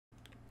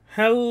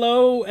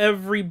Hello,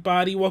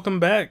 everybody. Welcome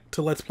back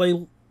to Let's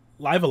Play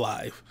Live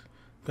Alive.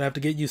 I have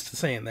to get used to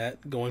saying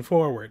that going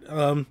forward.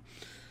 So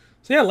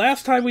yeah,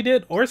 last time we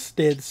did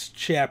Orsted's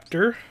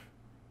chapter.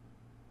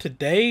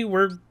 Today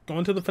we're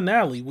going to the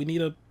finale. We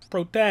need a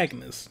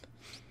protagonist.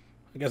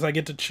 I guess I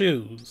get to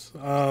choose.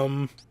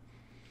 I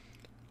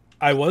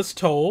was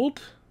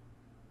told,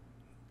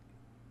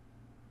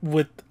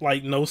 with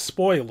like no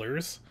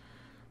spoilers,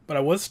 but I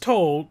was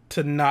told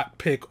to not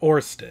pick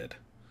Orsted.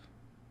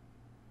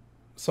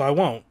 So I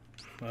won't.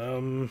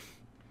 I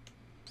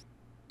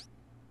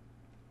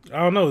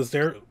don't know. Is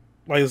there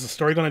is the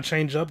story going to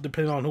change up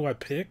depending on who I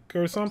pick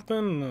or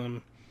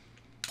something?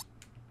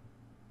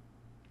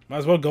 Might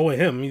as well go with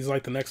him. He's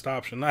like the next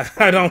option.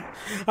 I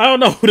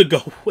don't know who to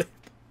go with.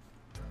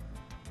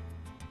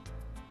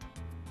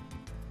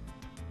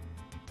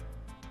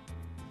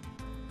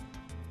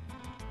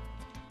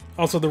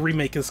 Also, the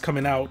remake is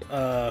coming out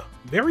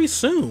very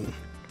soon.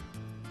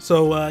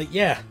 So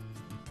yeah.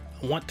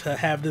 I want to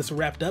have this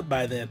wrapped up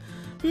by then.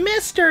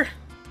 Mr.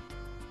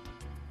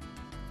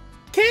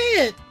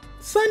 Kid!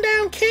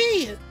 Sundown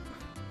Kid!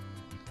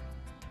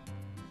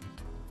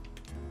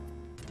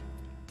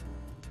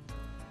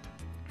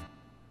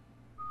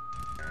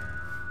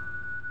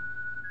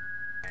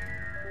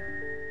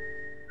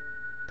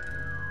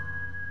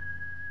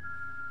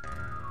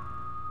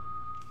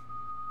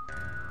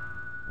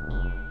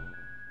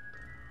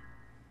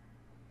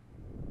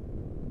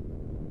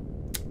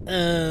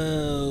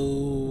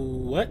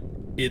 What?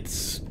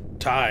 It's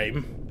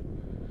time.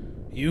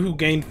 You who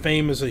gained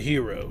fame as a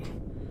hero,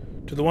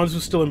 to the ones who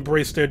still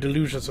embrace their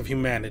delusions of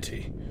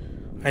humanity,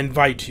 I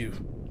invite you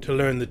to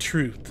learn the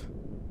truth.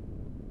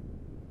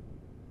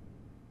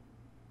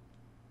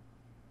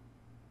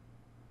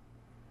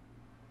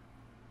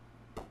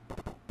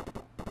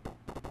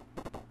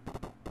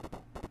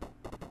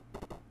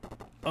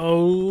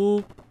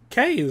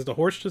 Okay, is the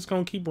horse just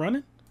gonna keep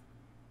running?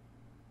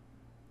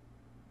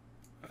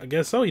 I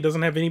guess so. He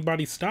doesn't have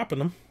anybody stopping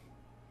him.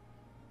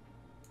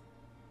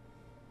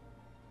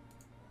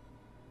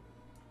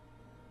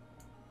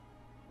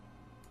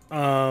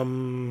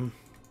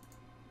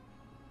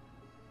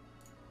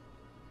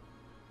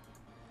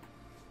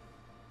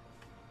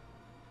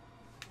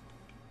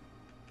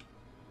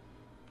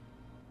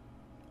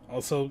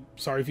 Also,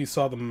 sorry if you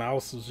saw the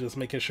mouse. Was just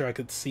making sure I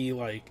could see,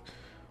 like,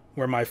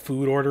 where my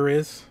food order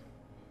is.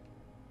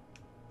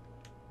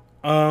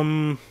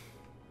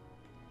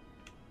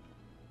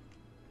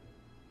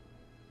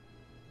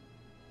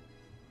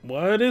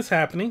 What is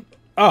happening?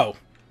 Oh.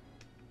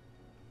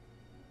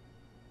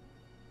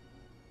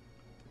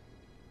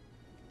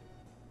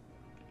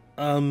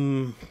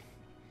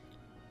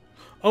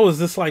 Oh, is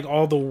this like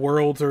all the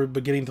worlds are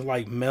beginning to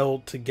like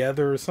meld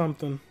together or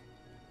something?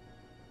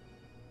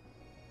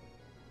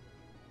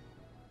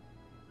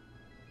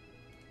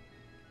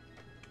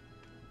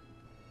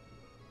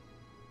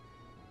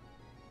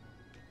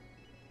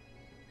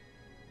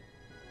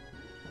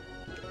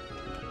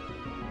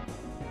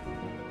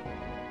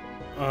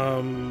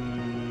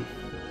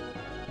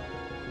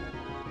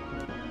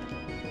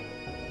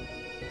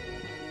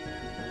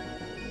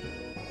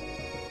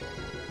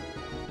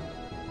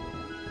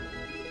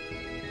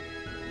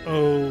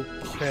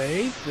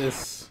 Okay,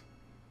 this...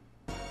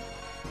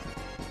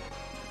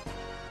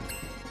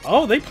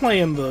 Oh, they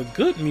playing the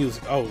good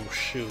music. Oh,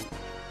 shoot.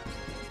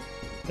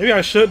 Maybe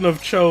I shouldn't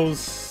have chose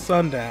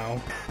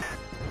Sundown.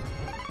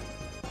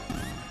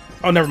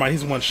 Oh, never mind.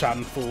 He's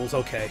one-shotting fools.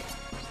 Okay.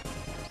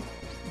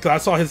 Because I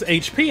saw his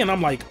HP, and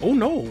I'm like, oh,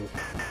 no.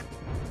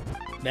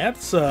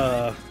 That's,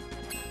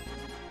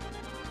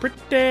 pretty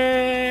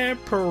bad.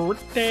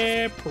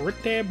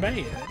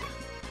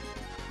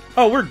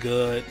 Oh, we're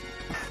good.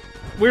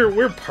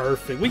 We're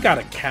perfect. We got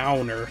a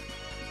counter.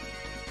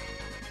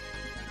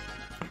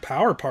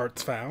 Power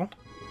parts found.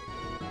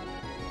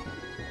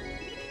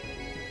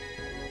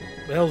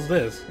 The hell's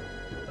this?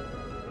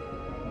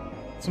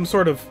 Some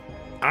sort of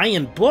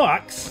iron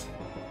box?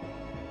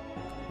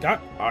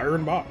 Got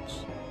iron box.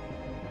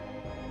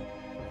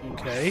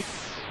 Okay.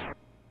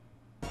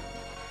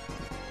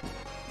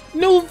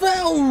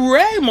 Nouvelle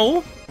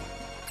Ramo?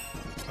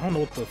 I don't know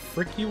what the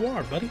frick you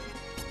are, buddy.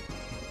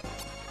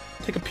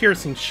 Take a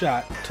piercing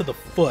shot to the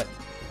foot.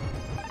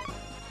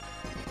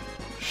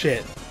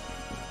 Shit.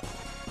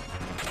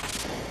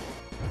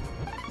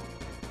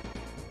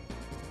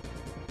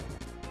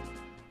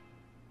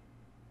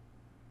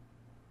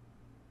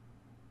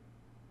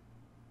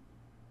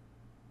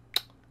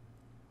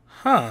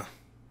 Huh.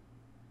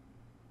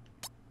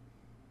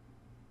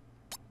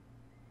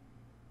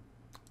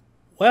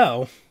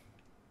 Well.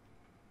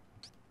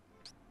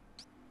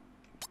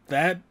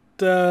 That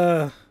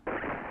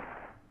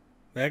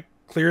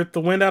cleared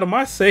the wind out of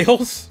my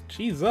sails.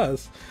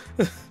 Jesus.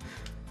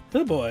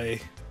 Oh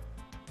boy.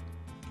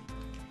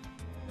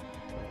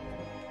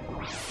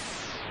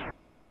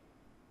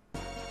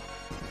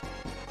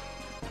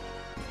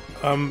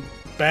 I'm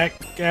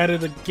back at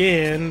it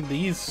again.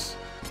 These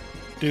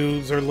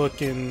dudes are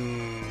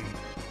looking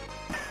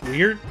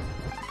weird,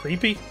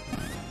 creepy.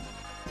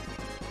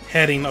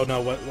 heading. Oh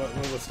no,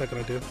 what's that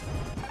gonna do?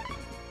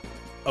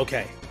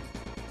 Okay.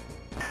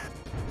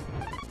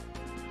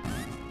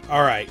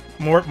 All right,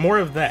 more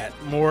of that.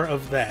 More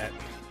of that.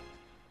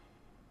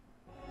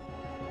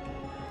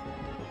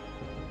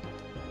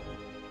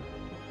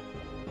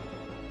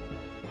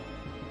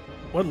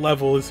 What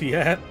level is he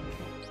at?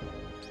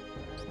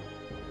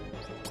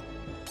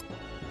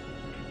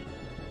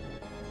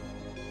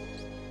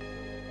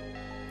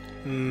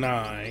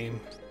 Nine.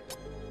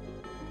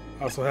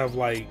 I also have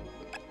like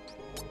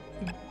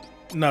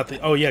nothing.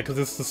 Oh yeah, because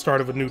this is the start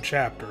of a new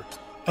chapter.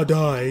 A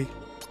die.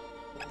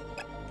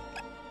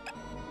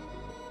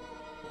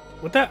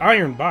 What'd that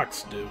iron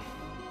box do?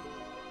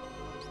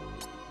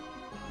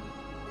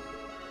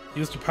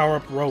 Used to power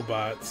up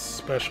robots.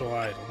 Special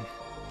item.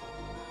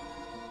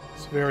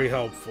 It's very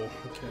helpful.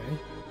 Okay.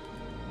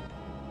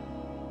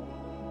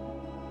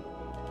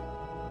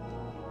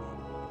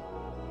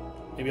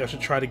 Maybe I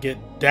should try to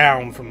get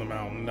down from the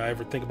mountain. Did I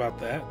ever think about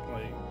that?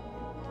 Like,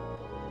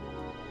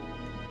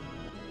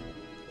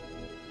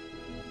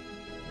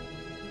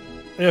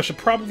 yeah, I should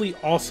probably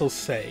also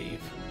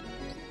save.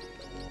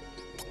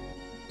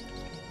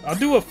 I'll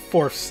do a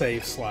 4th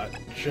save slot,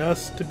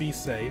 just to be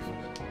safe.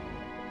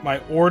 My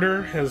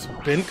order has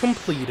been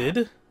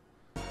completed.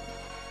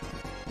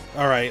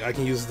 Alright, I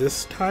can use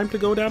this time to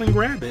go down and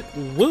grab it.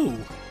 Woo!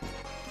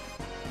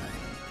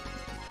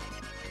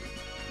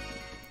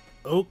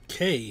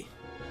 Okay.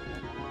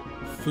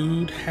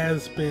 Food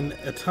has been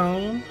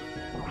atoned.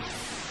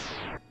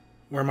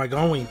 Where am I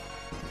going?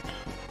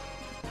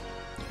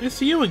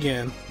 It's you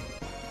again.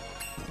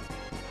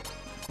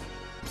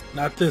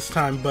 Not this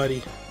time,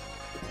 buddy.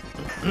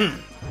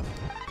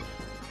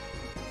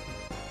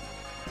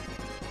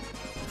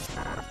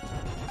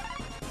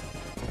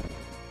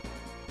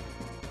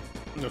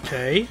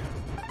 Okay.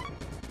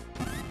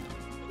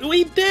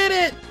 We did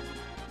it!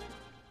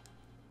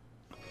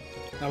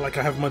 Not like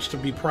I have much to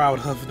be proud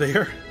of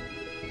there.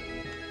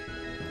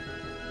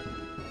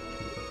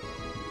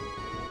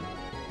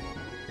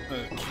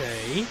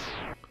 Okay.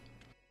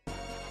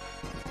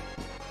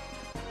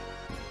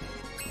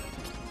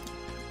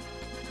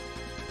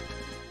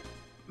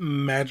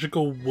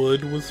 Magical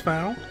wood was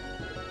found.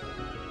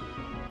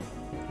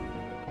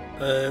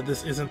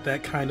 This isn't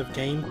that kind of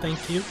game,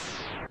 thank you.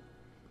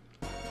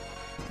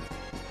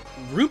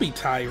 Ruby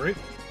Tyrant.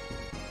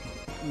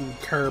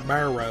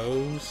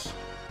 Kerberos.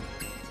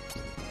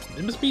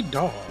 It must be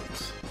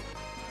dogs.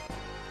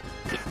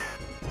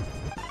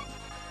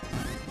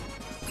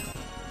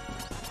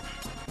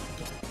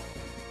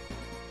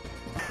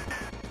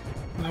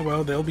 Oh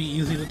well, they'll be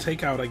easy to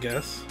take out, I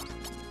guess.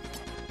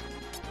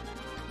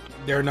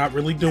 They're not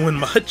really doing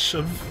much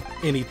of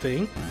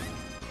anything.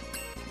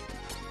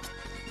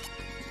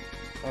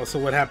 Also,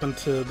 what happened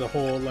to the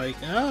whole, like,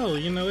 oh,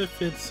 you know,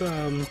 if it's,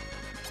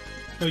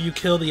 you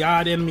kill the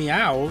odd enemy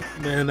out,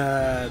 then,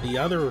 the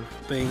other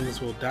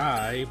things will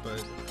die,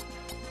 but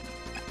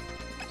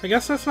I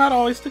guess that's not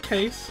always the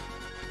case.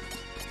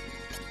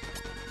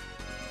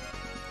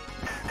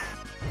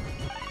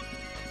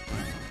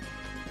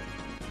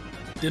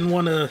 Didn't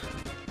want to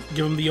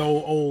give him the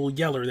old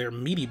yeller there,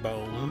 meaty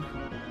bone.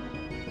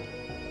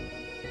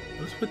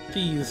 What's with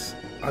these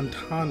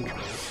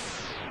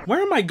entendres?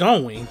 Where am I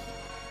going?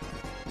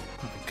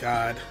 Oh my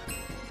god.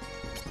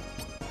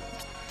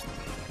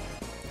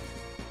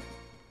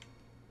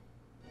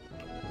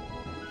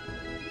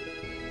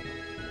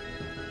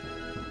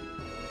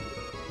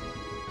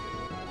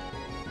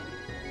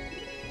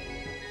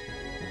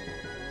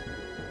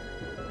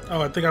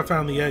 Oh, I think I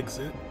found the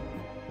exit.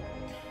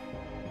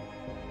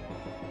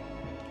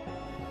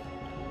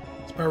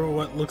 Remember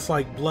what looks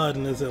like blood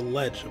and is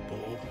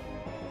illegible.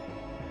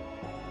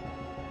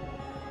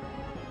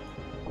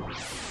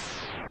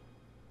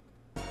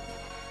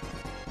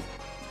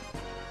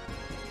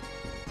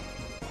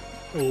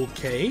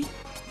 Okay.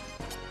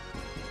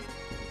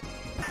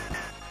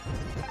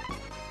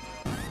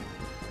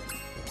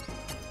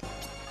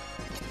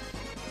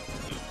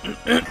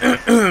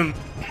 I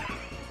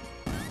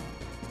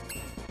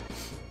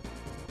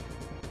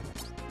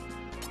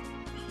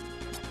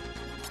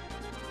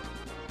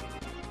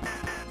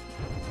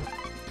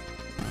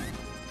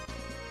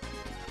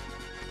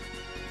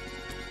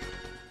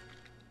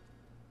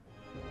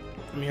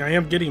mean, I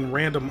am getting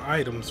random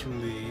items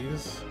from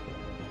these.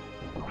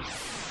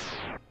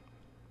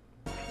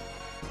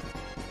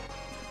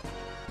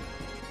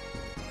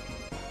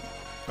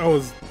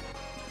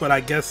 But I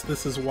guess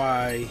this is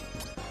why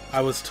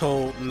I was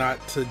told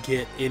not to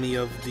get any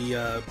of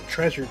the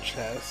treasure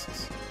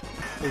chests.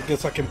 I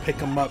guess I can pick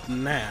them up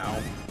now.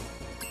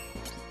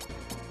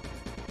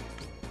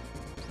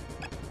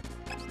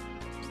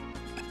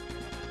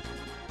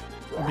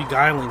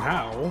 Beguiling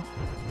how?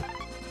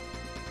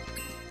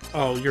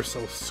 Oh, you're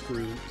so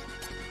screwed.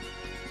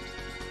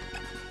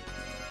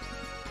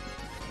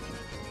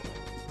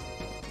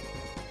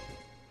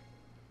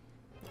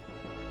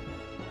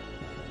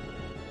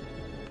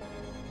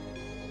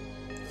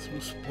 So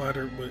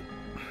splattered with...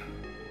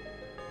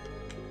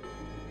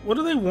 What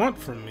do they want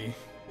from me?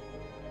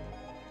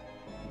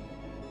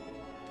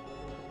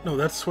 No,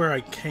 that's where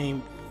I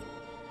came...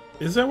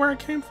 Is that where I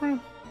came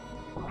from?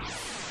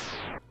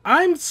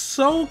 I'm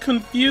so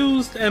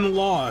confused and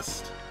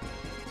lost.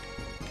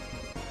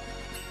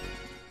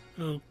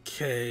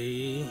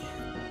 Okay.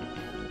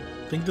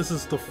 I think this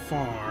is the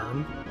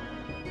farm.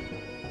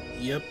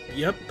 Yep,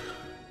 yep.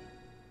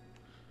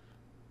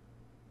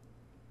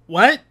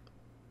 What?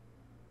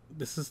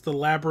 This is the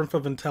labyrinth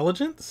of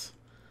intelligence?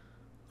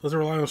 Those who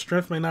rely on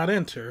strength may not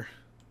enter.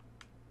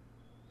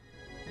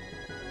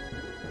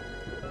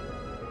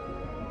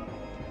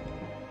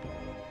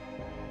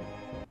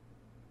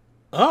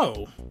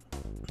 Oh.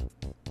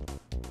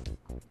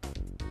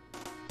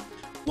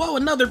 Whoa,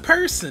 another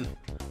person!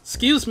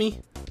 Excuse me.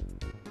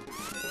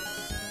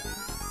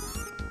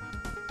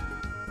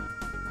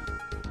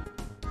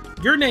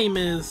 Your name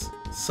is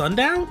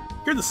Sundown?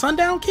 You're the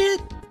Sundown kid?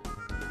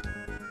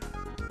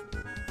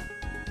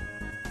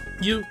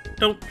 You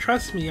don't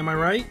trust me, am I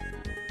right?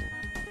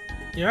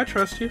 Yeah, I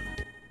trust you.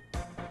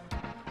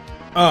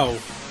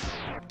 Oh.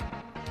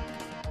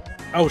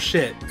 Oh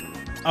shit.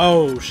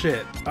 Oh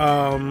shit.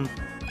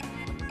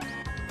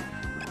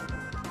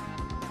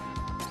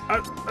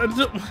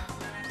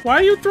 Why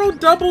you throw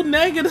double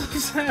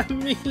negatives at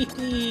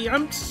me?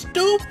 I'm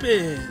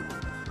stupid.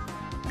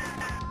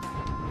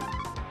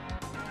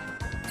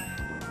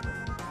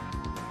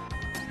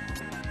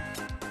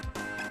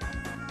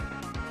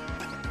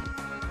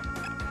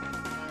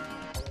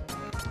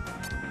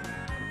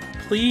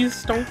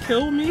 Please don't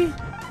kill me.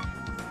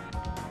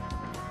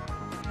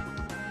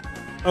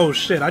 Oh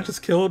shit, I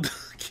just killed...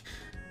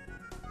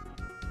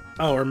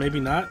 Oh, or maybe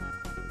not.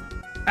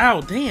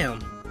 Ow, damn.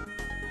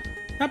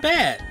 Not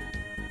bad.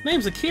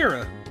 Name's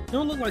Akira. You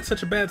don't look like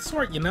such a bad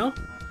sort, you know?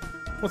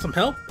 Want some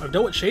help? I've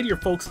dealt with shadier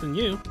folks than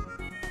you.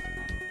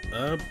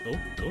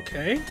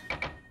 Okay.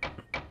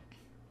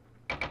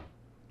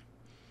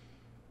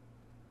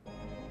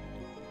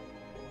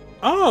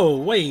 Oh,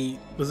 wait.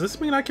 Does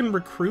this mean I can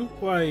recruit,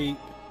 like...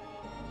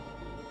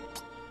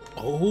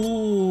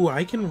 Oh,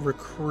 I can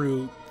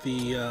recruit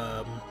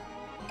the,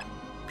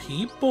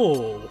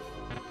 people.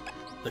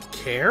 The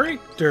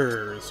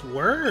characters.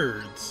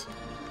 Words.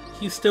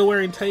 He's still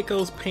wearing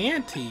Taiko's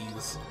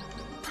panties.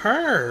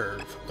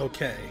 Perv.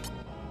 Okay.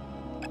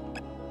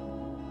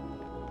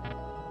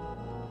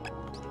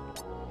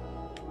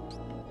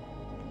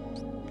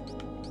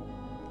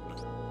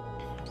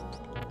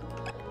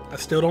 I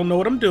still don't know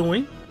what I'm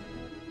doing.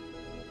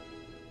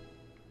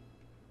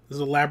 This is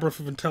a labyrinth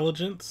of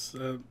intelligence.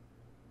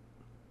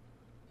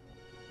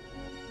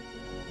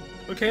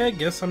 Okay, I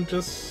guess I'm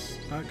just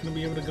not gonna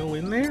be able to go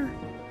in there?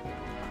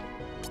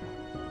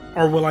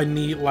 Or will I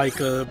need,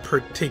 like, a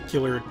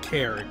particular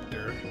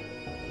character?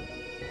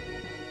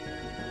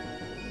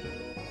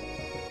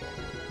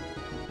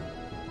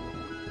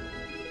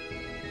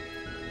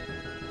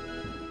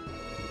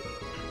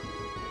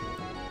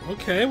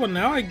 Okay, well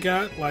now I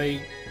got,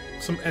 like,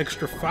 some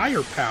extra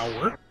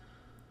firepower.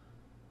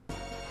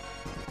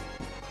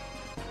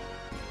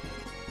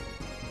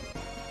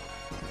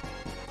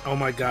 Oh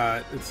my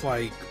god, it's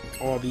like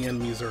all the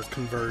enemies are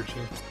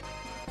converging.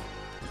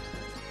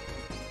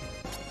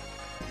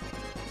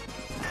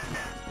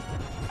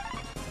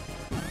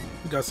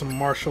 We got some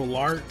martial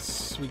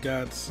arts. We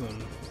got some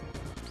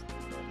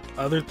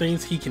other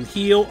things. He can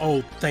heal.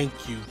 Oh,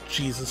 thank you,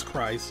 Jesus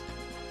Christ.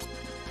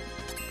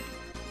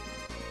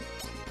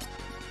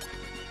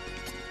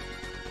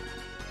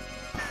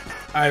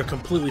 I have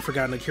completely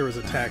forgotten Akira's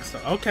attacks.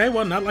 Okay,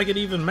 well, not like it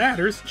even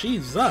matters.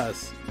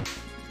 Jesus.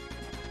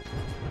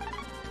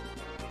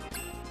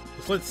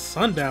 Let's let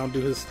Sundown do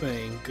his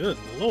thing. Good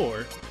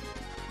lord.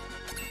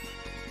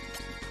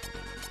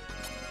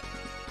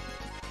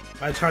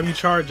 By the time you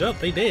charge up,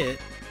 they dead.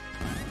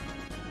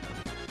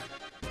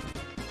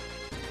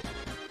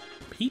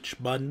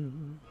 Peach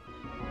button.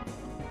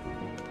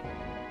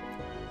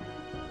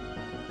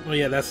 Oh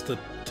yeah, that's the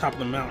top of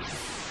the mountain.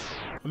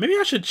 Well, maybe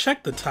I should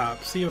check the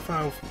top, see if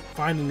I'll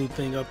find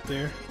anything up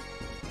there.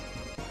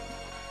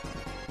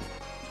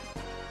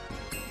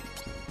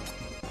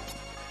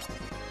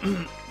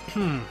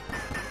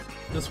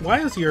 Just why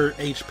is your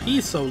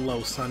HP so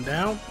low,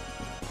 Sundown?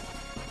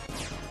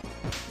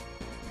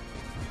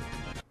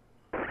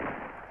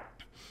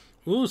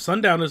 Ooh,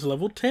 Sundown is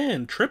level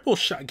 10. Triple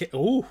shot.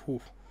 Ooh.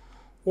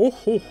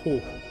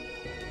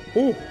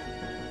 Oh.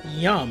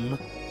 Yum.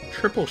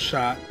 Triple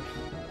shot.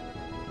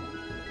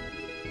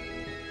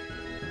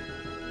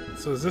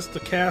 So is this the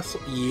castle?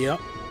 Yep.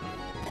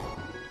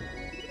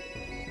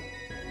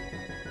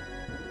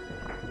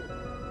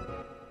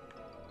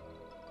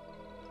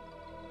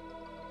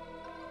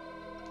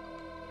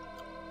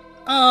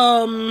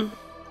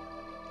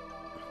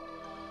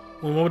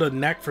 Well, what would a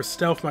knack for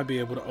stealth might be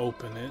able to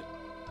open it.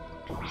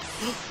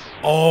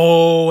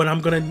 Oh, and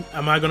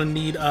am I gonna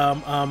need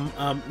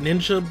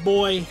Ninja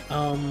Boy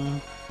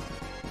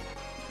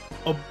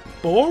arbhor?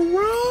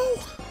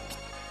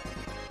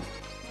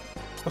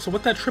 Oh, so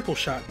what that triple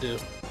shot do?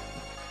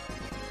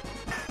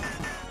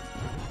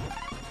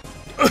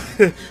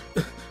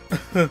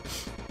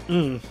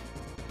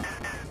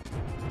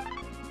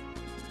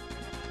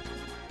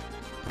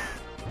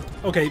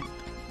 Okay,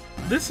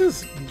 this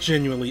is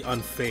genuinely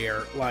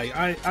unfair. Like,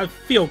 I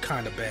feel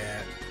kind of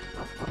bad.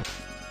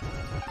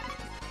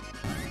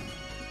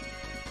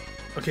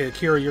 Okay,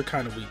 Akira, you're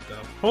kind of weak,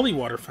 though. Holy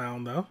water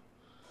found, though.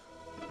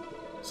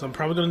 So I'm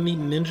probably going to need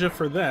Ninja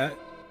for that.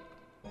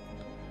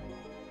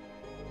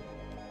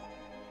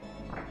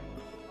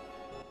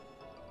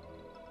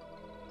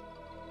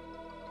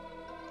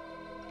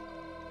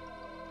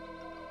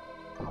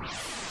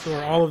 So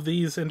are all of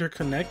these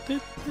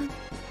interconnected?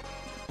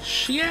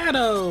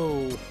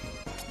 Shadow!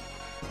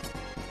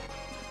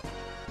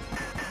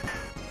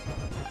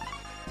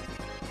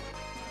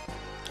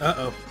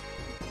 Uh-oh.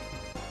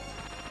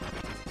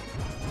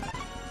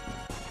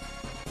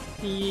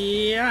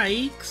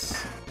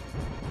 Yikes.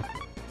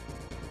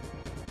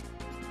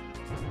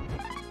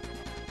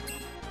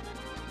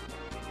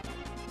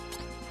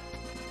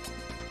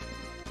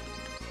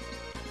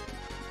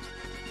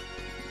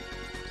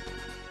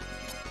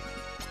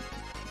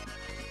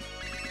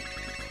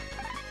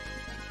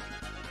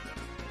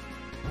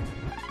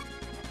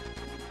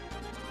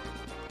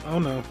 Oh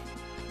no.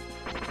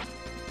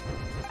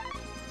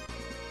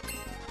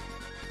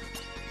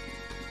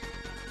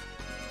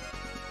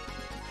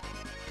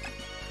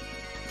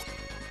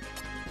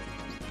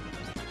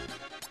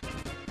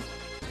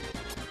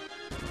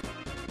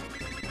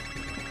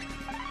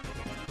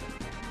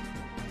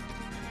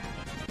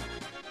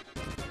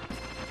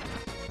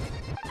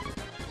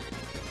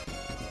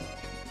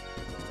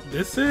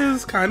 This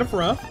is kind of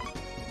rough.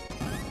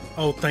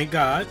 Oh, thank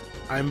God.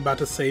 I'm about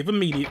to save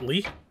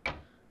immediately.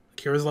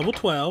 Akira's level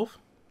 12.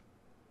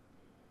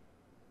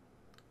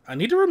 I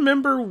need to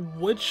remember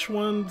which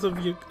ones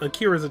of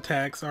Akira's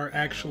attacks are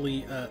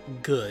actually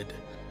good.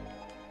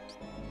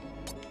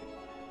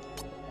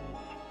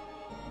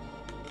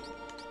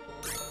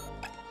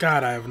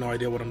 God, I have no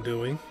idea what I'm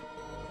doing.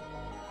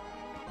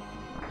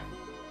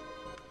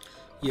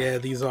 Yeah,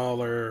 these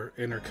all are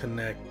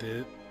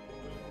interconnected.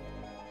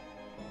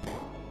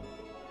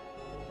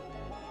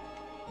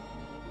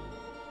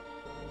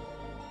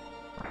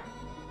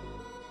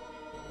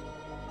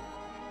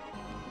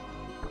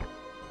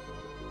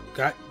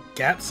 Got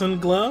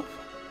Gatsun Glove.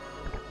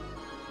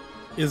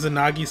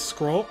 Izanagi's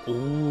Scroll.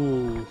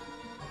 Ooh.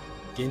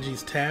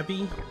 Genji's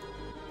Tabby.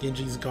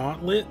 Genji's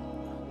Gauntlet.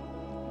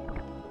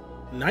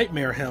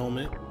 Nightmare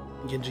Helmet.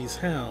 Genji's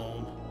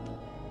Helm.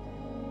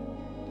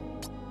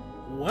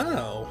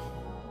 Wow.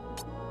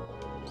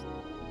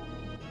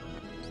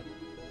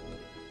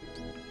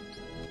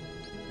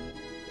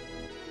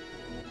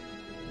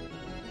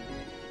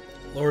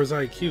 Lowers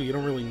IQ, you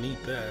don't really need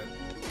that.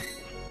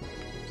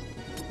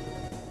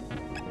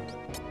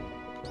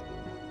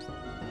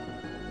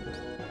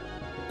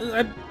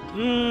 It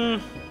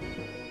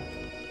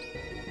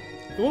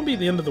won't be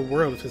the end of the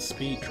world if his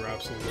speed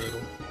drops a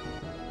little.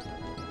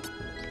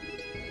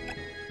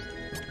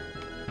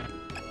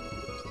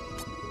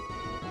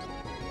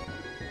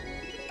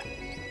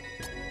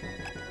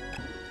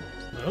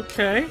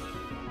 Okay.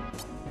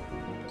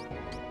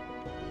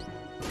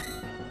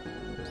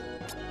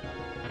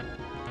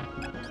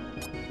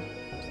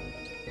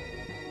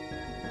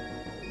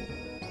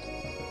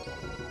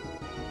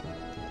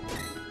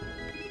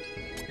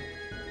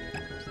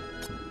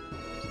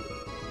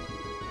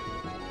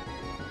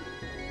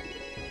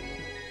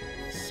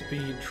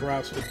 Speed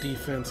drops, but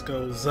defense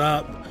goes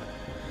up. I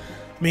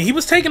mean, he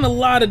was taking a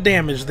lot of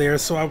damage there,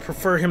 so I would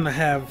prefer him to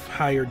have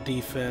higher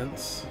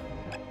defense.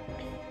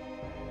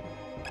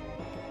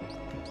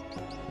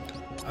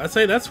 I'd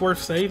say that's worth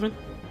saving.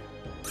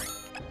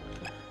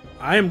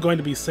 I am going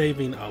to be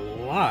saving a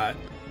lot.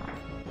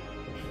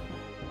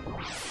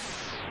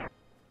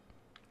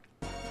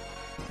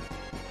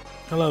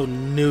 Hello,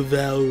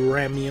 Nouvelle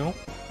Ramio.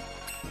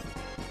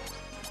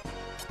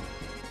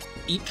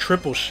 Eat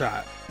triple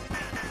shot.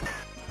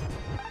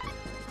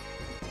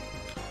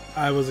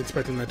 I was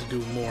expecting that to do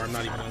more, I'm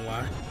not even gonna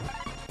lie.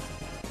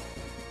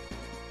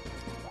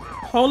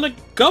 Holy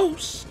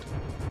Ghost!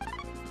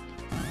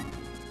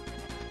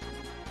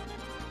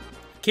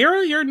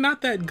 Kira, you're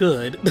not that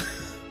good.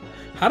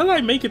 How did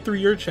I make it through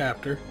your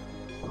chapter?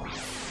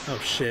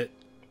 Oh shit.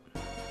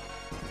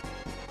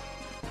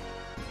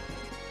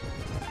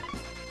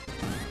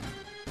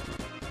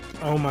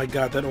 Oh my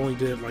god, that only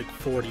did like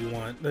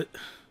 41.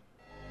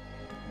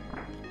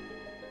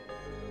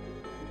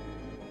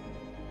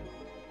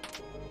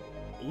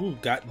 Ooh,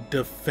 got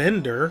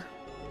Defender.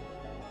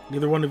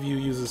 Neither one of you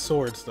uses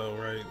swords though,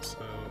 right? So...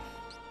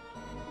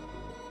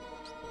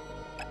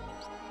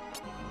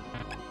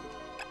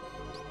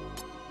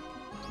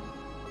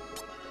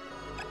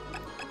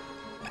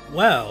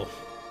 Well...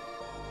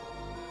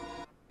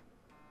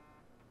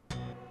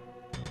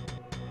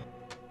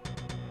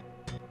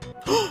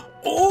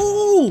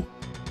 Oh!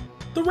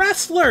 The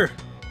wrestler!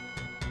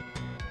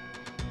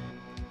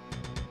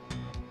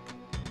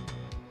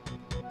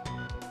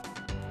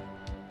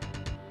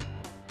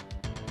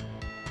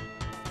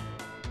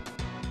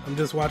 I'm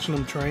just watching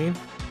him train.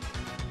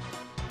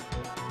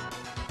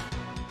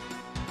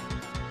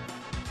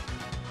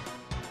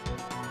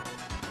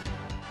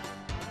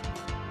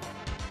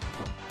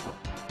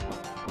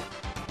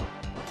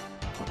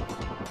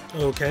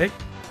 Okay.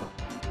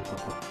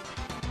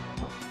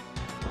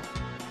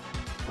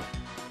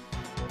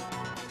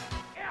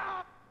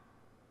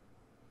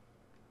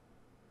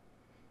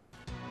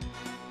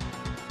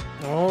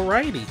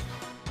 Alrighty.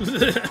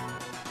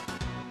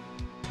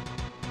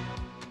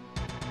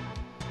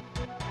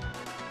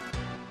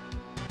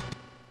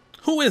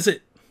 Who is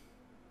it?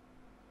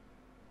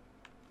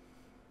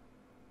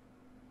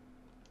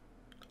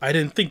 I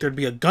didn't think there'd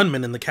be a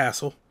gunman in the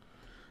castle.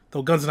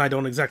 Though Guns and I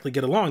don't exactly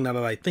get along now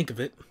that I think of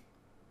it.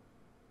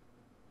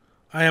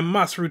 I am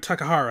Masaru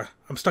Takahara.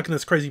 I'm stuck in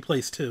this crazy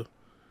place too.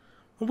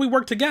 Well, we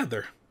work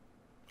together.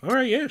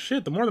 Alright, yeah,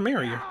 shit, the more the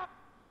merrier.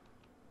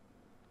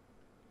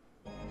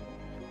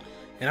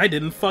 And I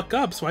didn't fuck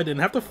up, so I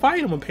didn't have to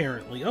fight him,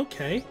 apparently.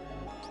 Okay.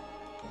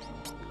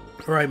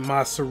 Alright,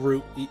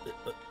 Masaru.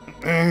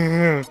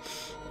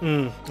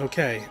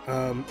 Okay,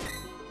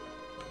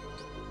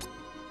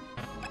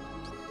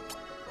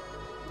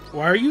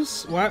 why are you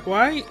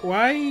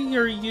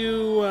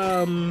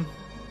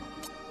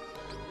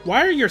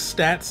why are your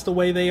stats the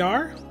way they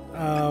are?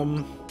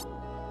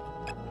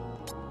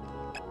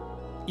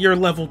 You're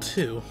level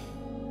 2.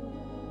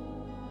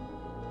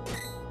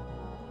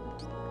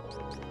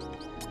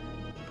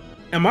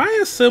 Am I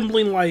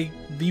assembling like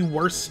the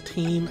worst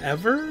team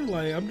ever?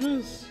 Like, I'm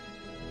just...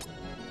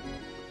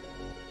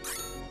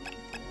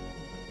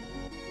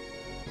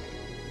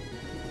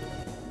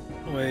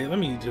 Wait, let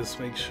me just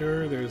make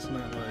sure there's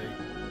not like...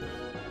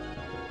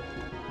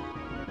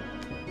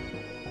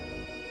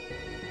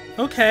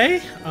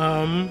 Okay,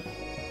 I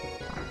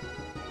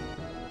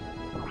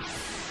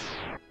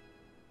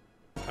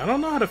don't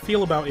know how to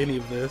feel about any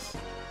of this.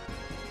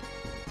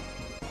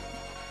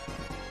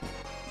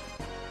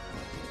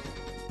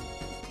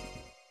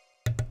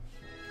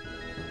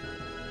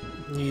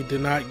 You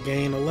did not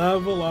gain a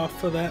level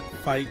off of that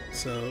fight,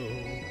 so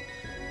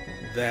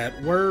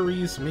that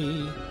worries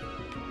me.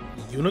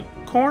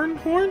 Unicorn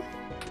horn?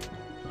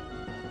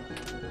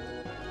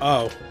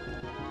 Oh.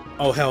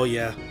 Oh, hell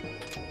yeah.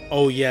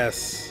 Oh,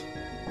 yes.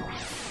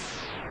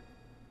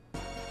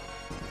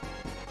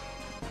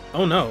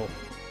 Oh, no.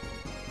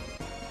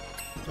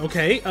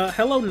 Okay,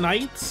 hello,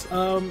 knights.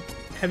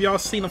 Have y'all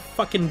seen a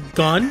fucking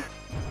gun?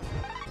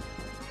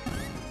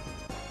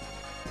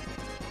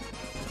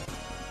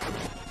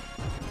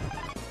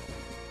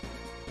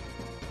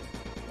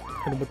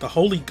 Hit him with the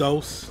Holy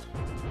Ghost.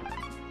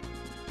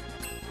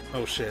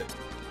 Oh, shit.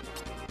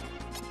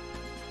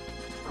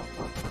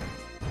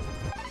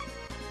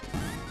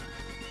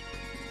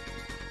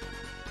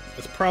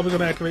 It's probably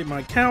gonna activate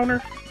my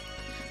counter.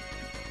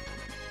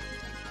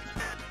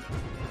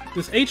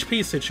 This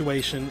HP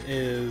situation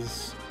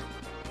is...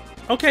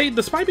 Okay,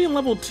 despite being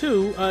level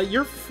 2,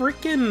 your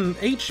freaking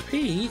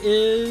HP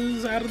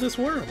is out of this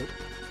world.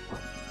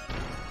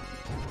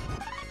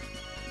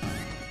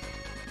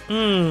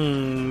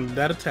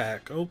 That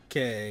attack.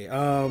 Okay,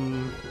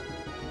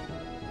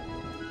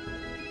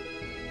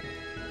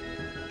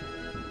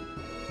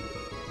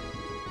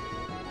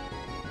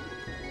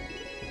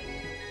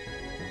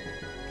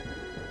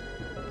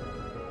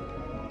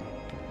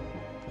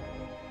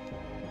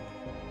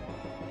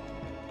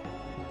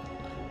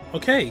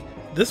 Okay,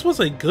 this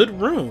was a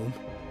good room.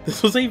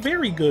 This was a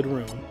very good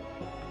room.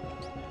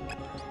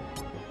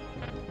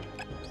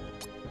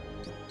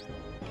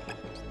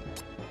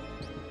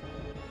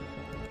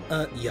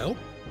 Yo?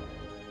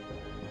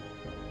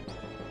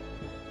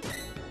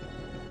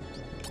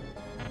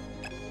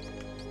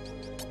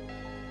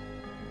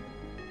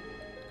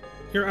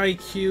 Your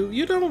IQ,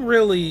 you don't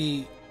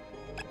really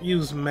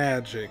use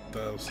magic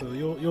though, so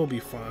you'll be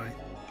fine.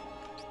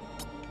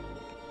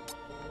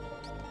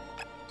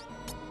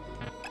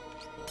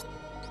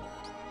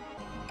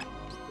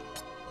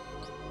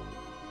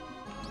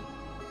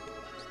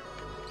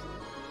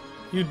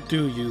 You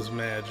do use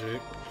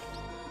magic.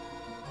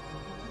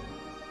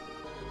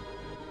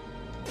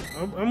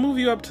 I'll move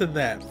you up to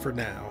that for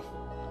now.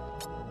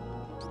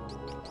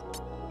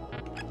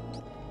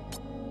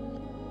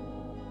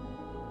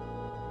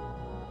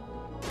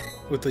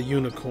 With the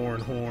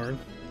unicorn horn.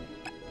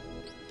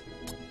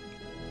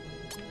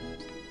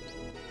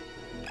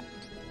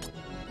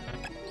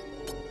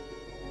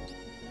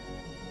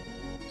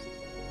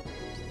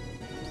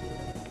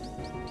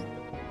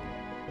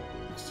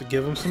 Just to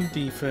give him some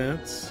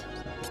defense.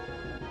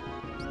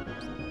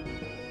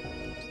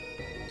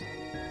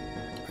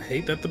 I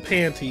hate that the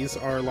panties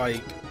are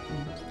like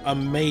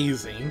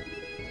amazing.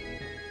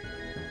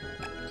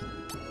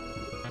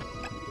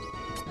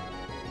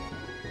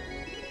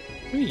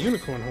 How many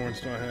unicorn horns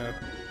do I have?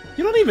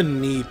 You don't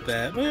even need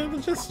that.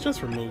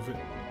 Just remove it.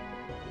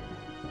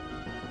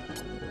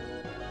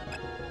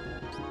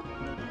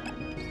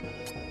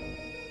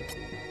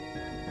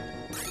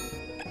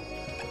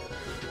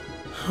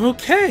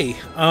 Okay.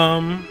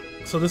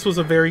 So this was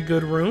a very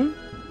good room.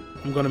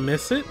 I'm gonna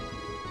miss it.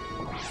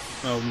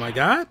 Oh my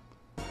god.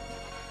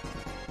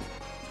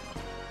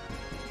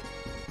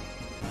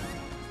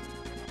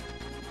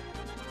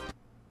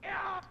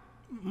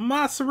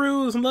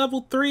 Masaru's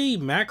level 3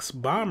 max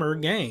bomber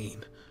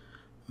gain.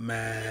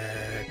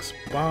 Max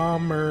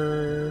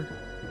bomber.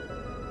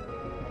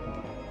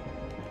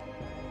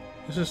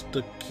 It's just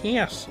the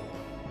castle.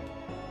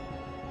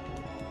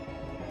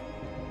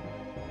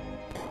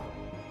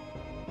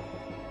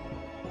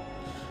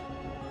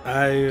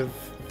 I've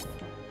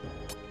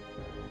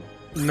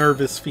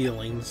nervous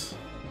feelings.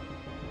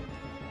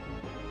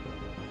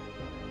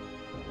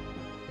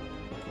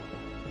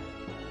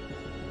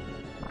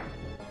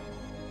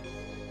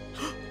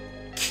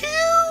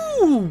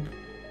 Cube!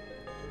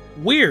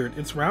 Weird,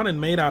 it's round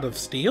and made out of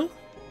steel?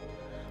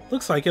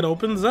 Looks like it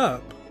opens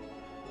up.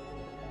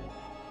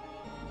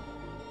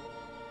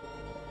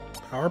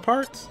 Power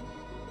parts?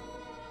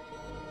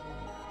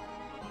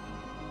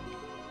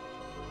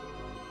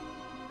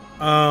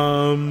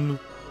 Well,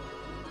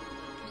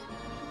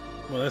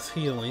 that's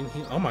healing.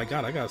 Oh my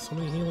god, I got so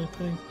many healing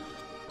things.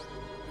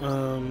 I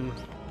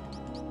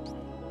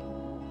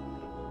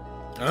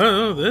don't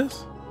know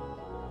this.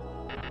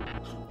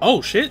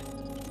 Oh shit!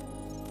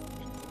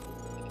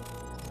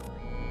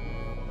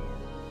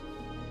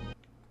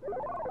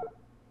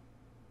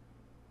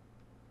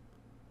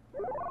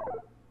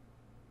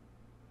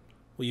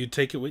 Will you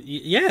take it with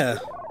you? Yeah!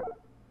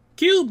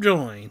 Cube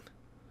join!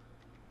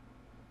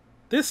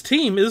 This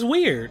team is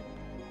weird.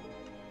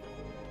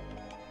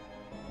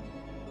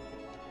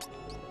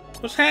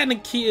 What's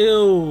happening?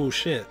 Oh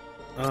shit.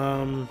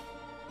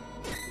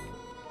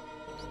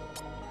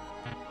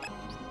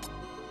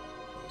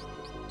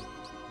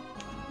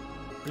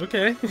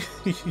 Okay.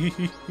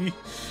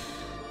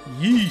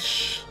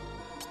 Yeesh.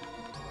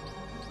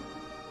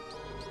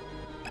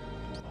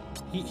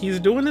 He's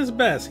doing his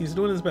best. He's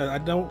doing his best. I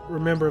don't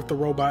remember if the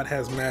robot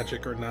has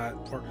magic or not.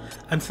 Or,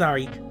 I'm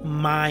sorry,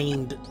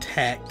 mind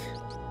tech.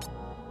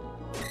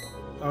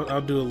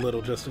 I'll do a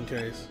little just in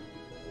case.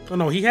 Oh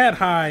no, he had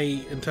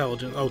high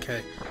intelligence.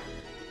 Okay.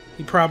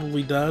 He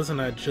probably does, and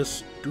I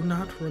just do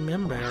not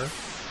remember.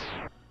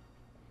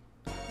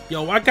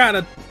 Yo, I got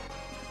a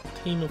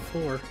team of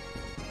 4.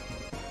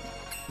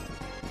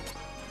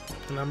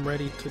 And I'm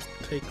ready to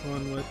take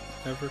on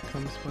whatever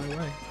comes my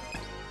way.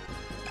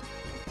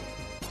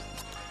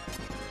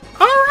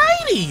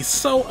 Alrighty!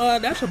 So,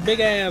 that's a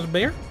big-ass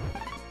bear.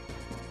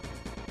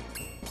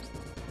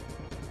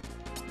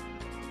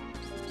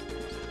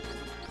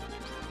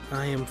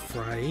 I am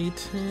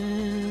frightened.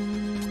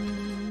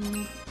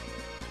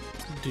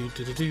 Do.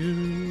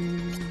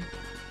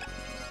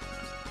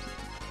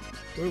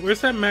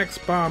 Where's that Max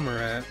Bomber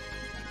at?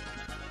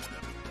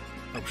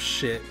 Oh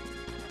shit.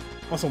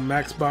 Also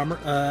Max Bomber.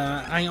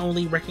 I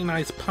only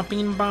recognize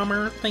Pumping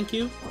Bomber, thank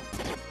you.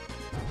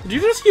 Did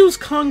you just use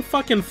Kung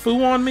fucking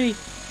Fu on me?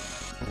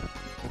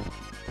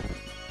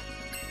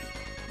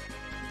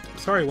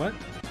 Sorry, what?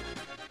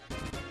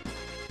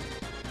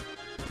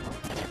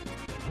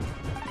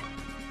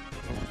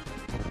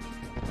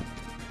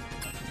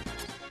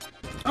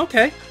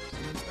 Okay.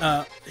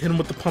 Hit him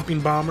with the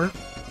Pumping Bomber.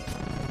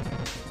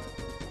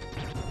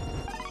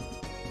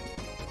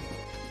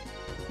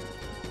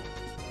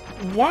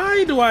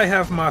 Why do I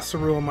have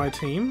Masaru on my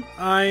team?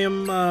 I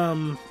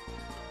am,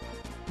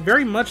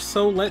 very much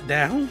so let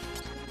down.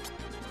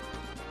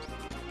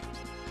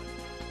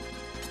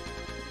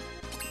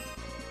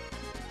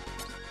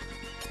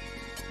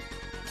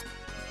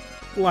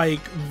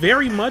 Like,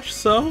 very much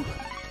so.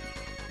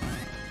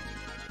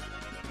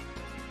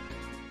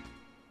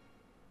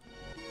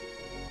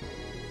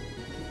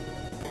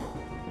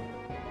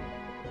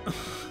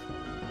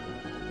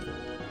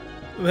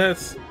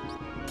 That's...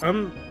 I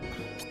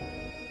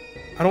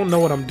don't know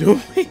what I'm doing.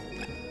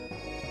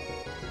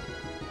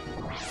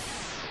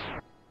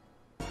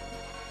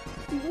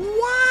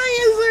 Why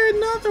is there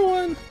another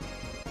one?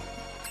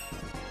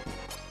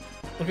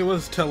 Okay, what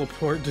does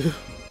teleport do?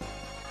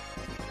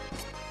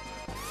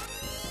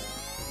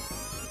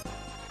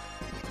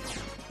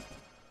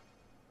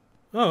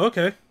 Oh,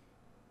 okay.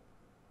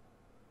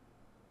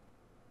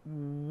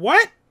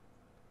 What?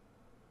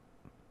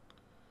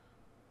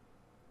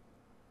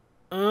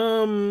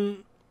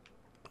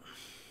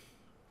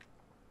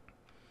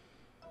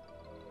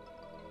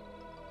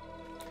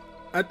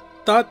 I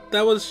thought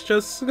that was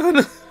just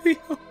gonna be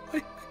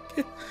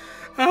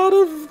out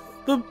of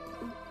the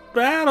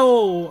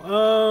battle.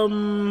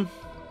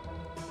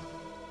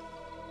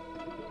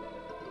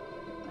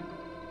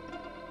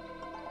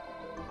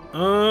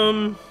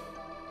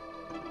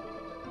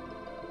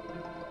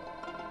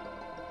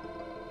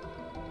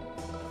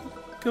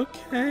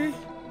 Okay.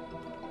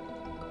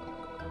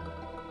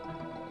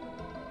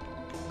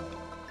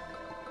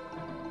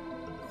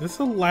 Is this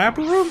a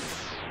labyrinth?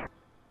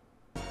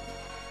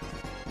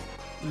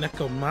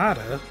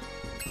 Nekomata?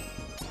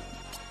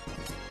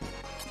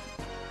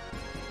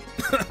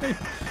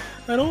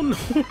 I don't know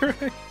where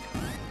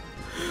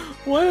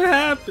what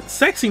happened?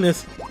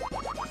 Sexiness?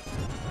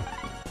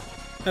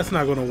 That's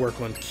not gonna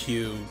work on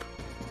Cube.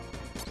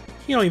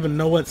 He don't even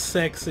know what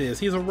sex is.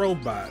 He's a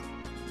robot.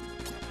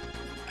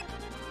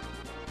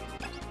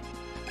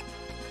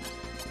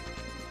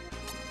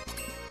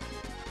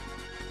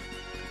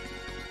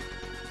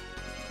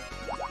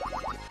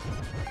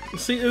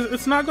 See,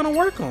 it's not gonna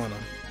work on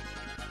him.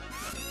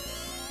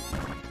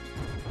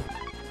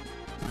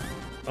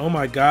 Oh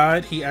my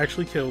god, he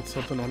actually killed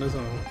something on his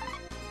own.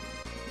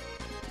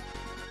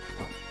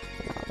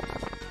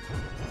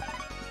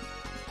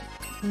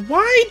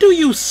 Why do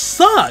you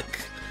suck?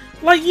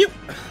 Like you...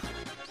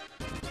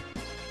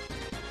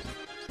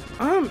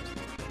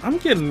 I'm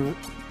getting...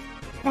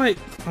 Like,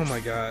 oh my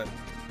god.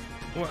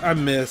 Well, I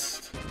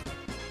missed.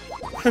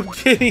 I'm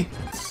getting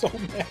so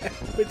mad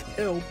with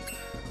help.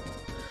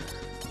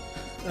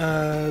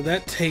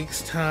 That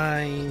takes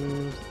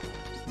time.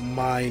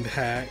 Mind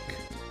hack.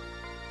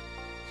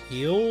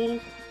 Heal?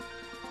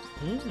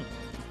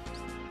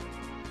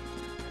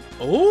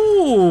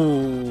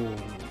 Oh!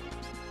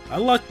 I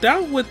lucked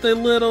out with the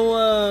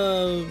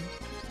little,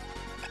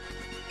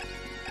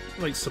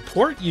 like,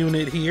 support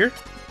unit here.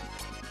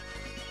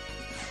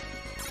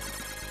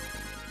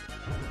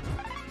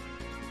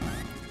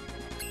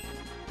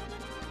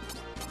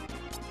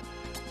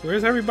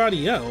 Where's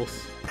everybody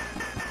else?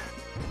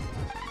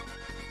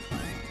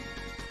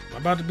 I'm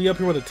about to be up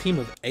here with a team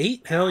of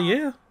 8? Hell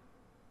yeah.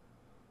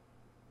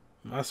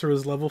 Master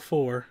is level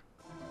 4.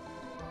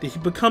 Did he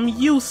become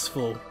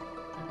useful?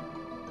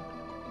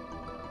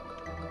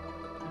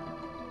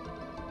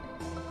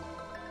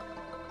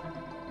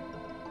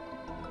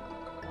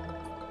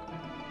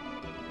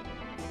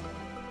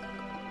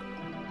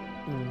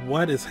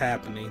 What is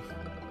happening?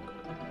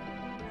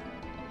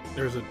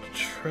 There's a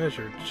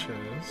treasure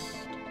chest.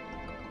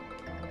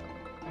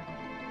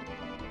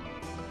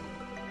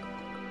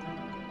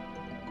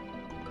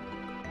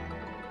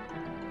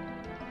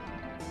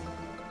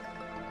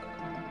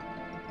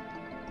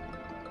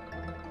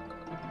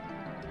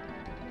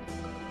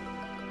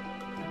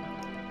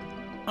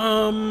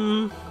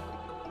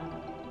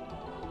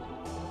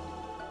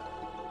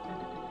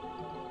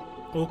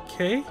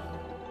 Okay.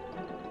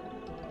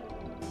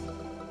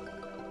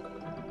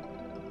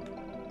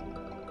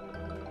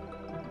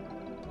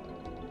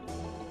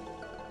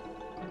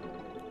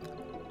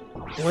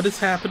 What is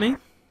happening?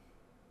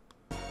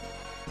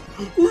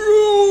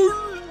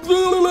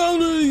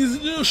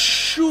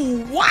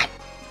 What?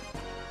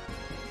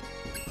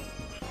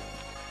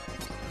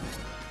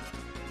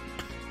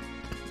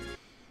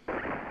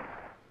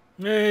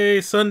 Hey,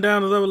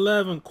 Sundown is level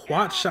 11.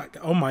 Quad shot.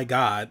 Oh my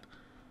god.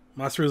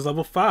 Monster is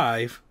level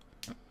 5.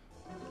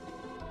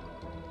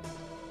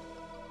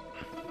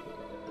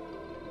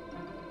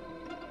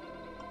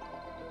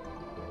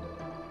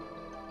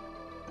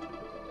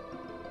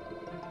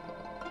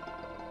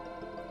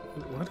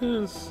 What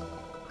is...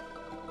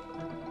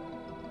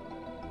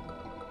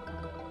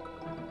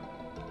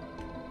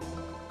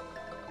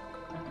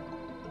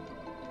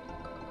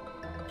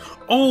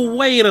 Oh,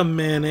 wait a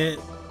minute.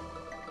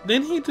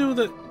 Didn't he do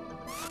the...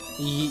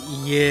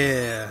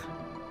 yeah.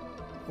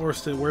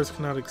 Orsted, where's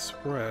Cannot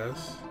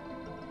Express?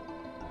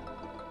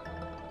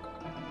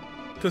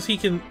 Because he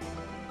can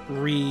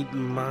read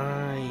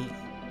my...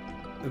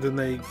 And then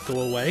they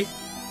go away?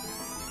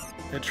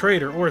 That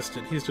traitor,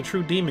 Orsted, he's the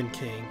true Demon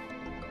King.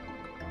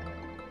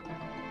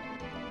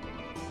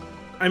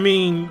 I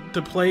mean,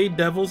 to play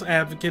devil's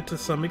advocate to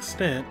some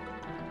extent,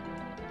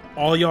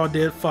 all y'all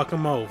did fuck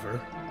him over.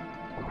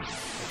 Oh,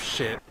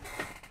 shit.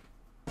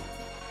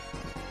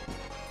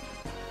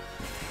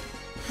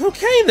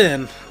 Okay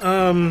then.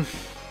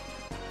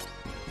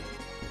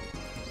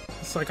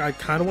 It's like I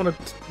kind of want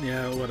to.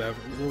 Yeah, whatever.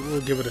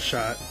 We'll give it a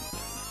shot.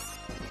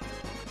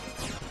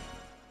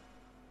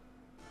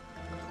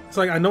 It's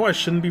like I know I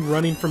shouldn't be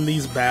running from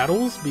these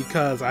battles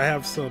because I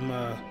have some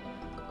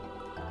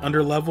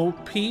underlevel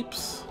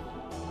peeps.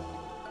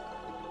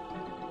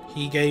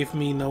 He gave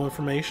me no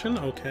information.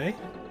 Okay.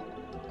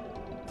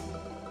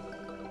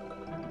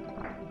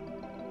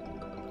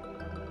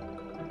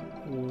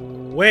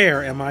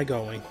 Where am I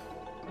going?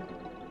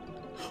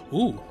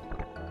 Ooh,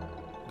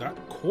 got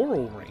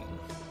coral ring.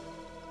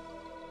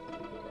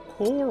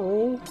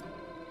 Coral.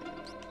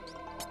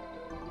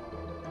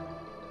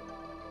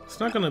 It's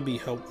not gonna be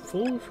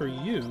helpful for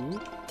you.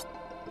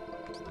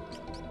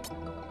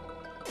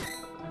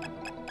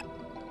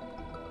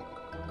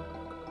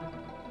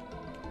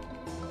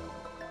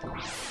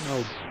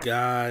 Oh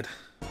God.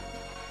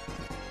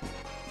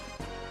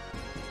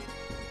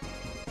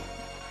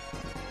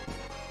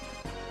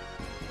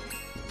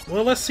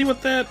 Well, let's see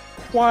what that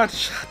quad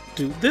shot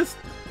do. This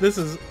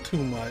is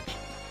too much.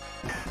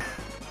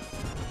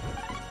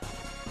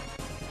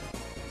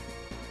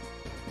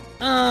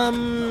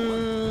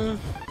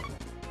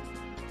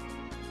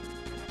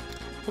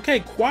 Okay,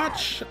 quad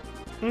shot.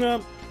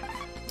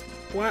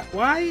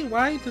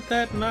 Why did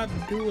that not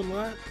do a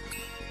lot?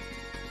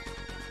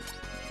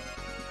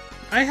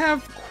 I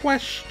have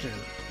question.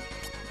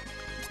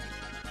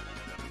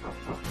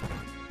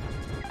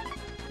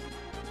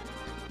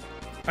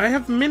 I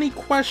have many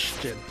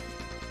questions.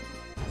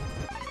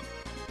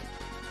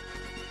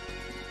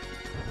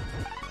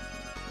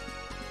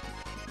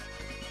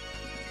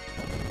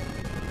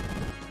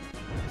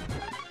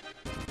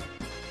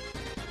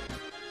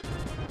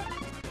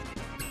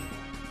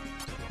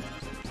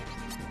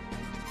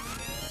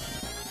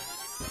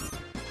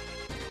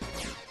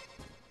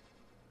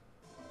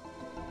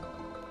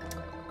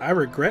 I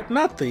regret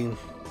nothing.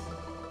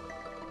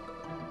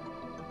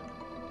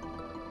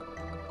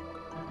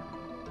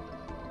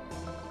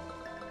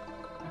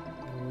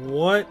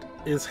 What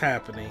is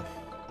happening?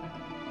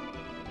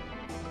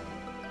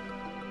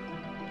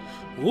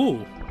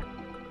 Ooh.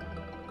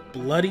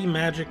 Bloody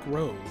magic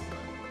robe.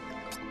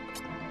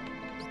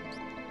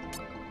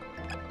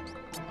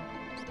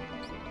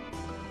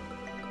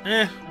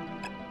 Eh.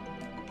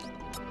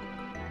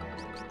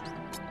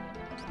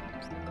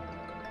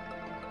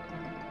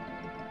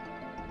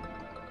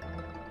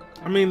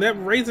 I mean, that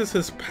raises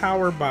his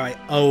power by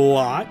a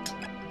lot.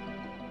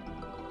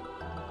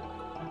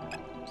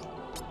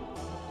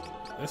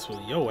 That's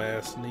what your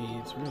ass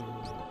needs, really.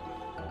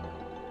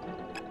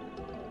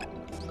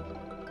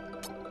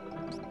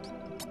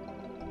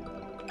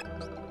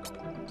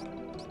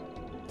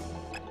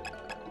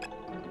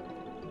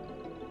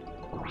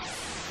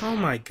 Oh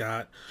my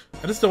god.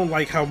 I just don't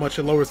like how much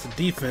it lowers the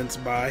defense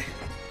by.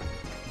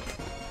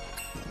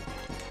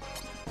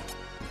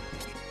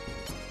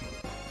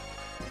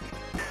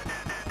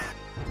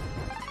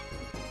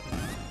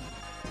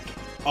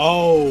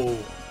 Oh.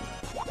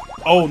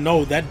 Oh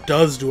no, that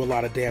does do a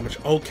lot of damage.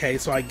 Okay,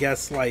 so I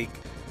guess like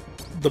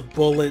the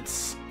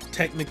bullets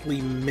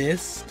technically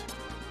missed.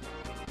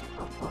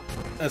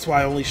 That's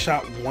why I only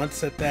shot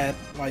once at that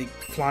like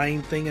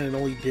flying thing and it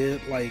only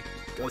did like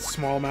a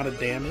small amount of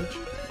damage.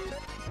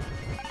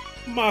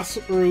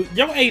 Masaru,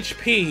 your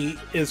HP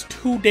is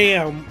too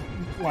damn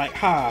like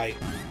high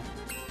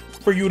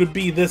for you to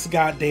be this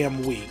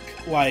goddamn weak.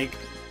 Like,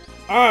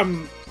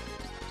 I'm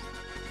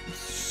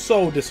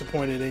so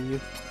disappointed in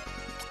you.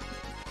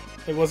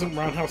 It wasn't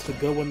Roundhouse the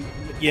good one.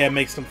 Yeah, it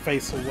makes them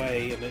face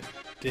away, and it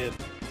did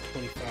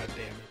 25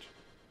 damage.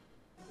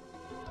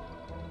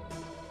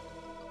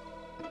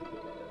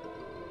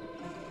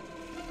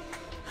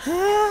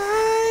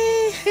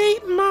 I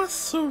hate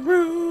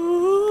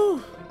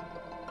Masaru.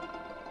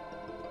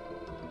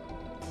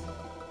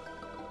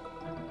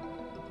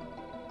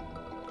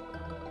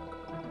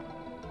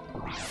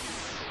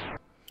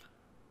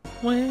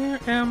 Where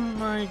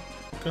am I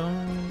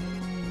going?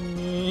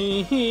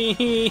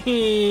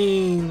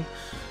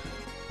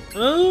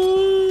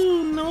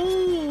 Oh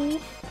no!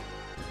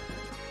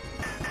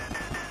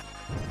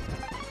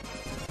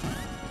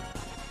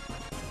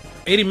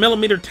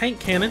 $80mm tank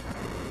cannon.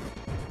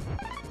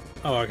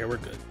 Oh, okay, we're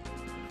good.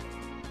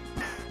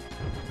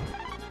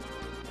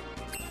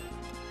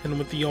 Hit him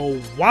with the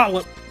old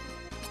wallop.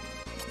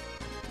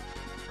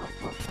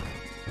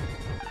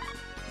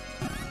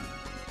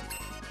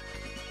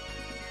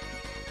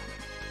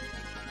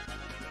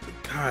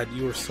 God,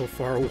 you were so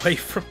far away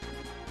from...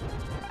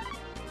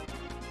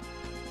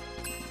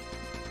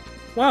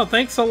 Wow,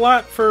 thanks a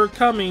lot for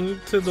coming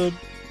to the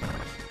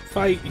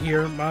fight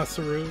here,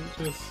 Masaru.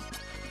 Just...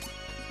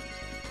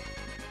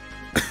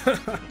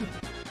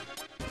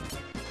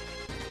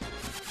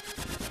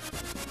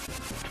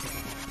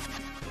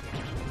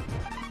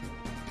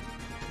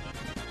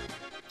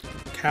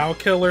 Cow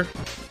killer.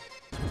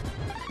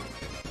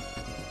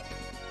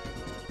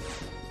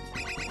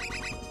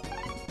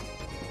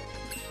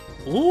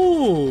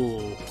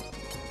 Ooh.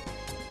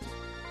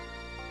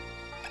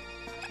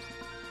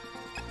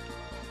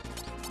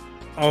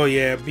 Oh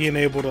yeah, being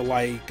able to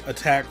like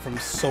attack from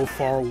so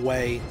far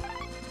away.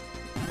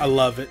 I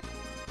love it.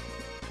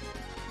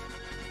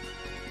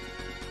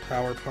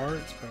 Power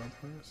parts.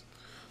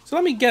 So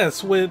let me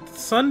guess, with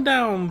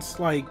Sundown's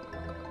like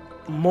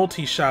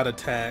multi-shot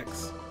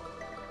attacks,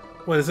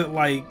 what is it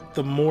like,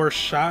 the more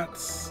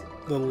shots,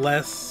 the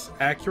less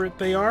accurate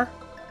they are?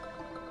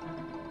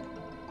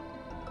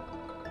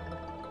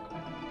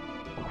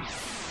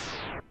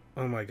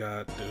 Oh my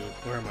god, dude,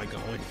 where am I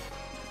going?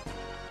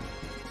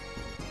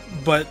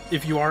 But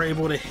if you are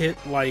able to hit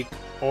like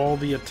all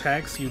the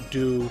attacks, you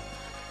do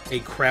a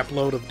crap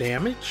load of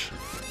damage.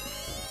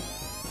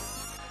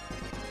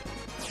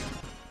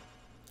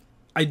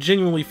 I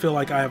genuinely feel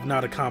like I have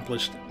not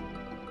accomplished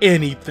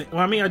anything.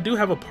 Well, I mean, I do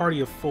have a party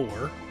of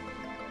 4.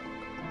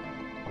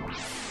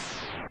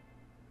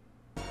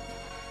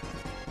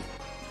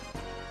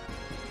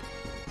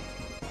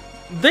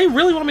 They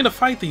really want me to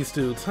fight these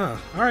dudes, huh?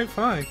 Alright,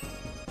 fine.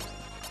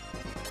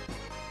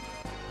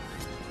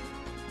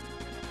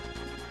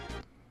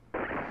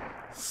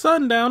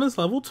 Sundown is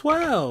level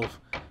 12.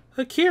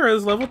 Akira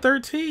is level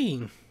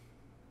 13.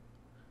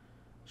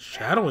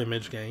 Shadow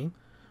image gain.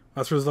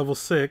 Master is level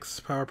 6.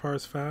 Power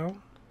parts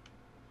found.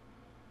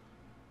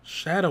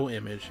 Shadow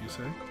image, you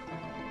say?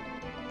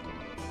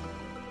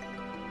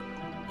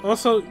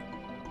 Also,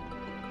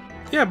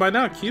 yeah, by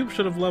now Cube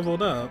should have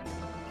leveled up.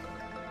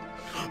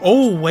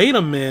 Oh, wait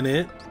a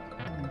minute.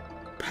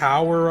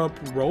 Power up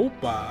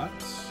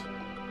robots.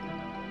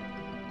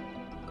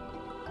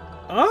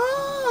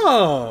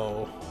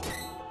 Oh.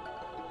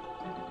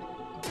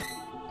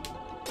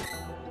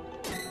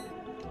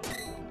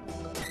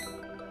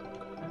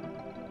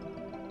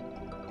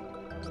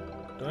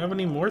 Do I have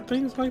any more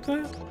things like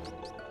that?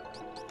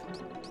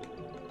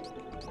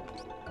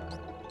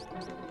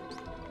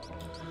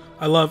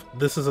 I love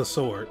this is a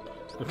sword.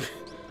 Okay.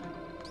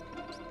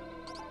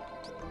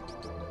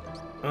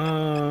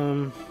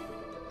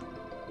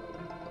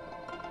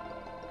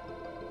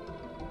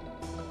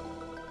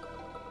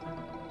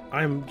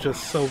 I'm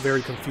just so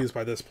very confused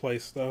by this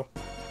place, though.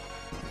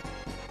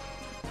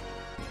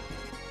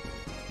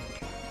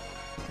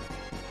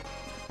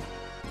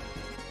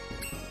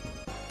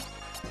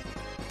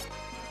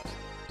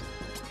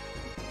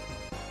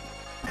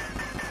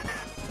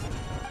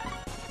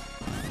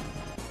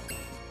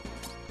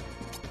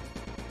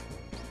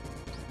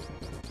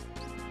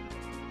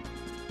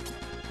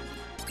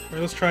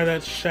 Alright, let's try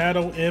that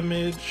shadow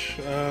image.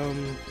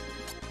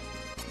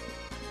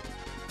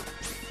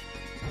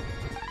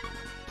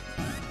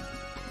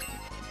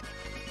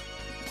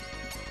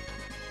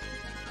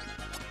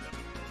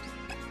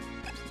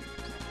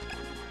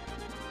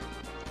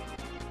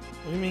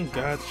 What do you mean,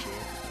 gotcha?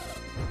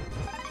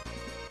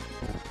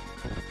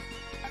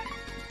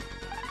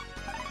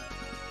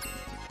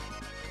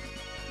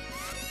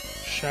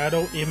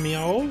 Shadow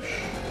image.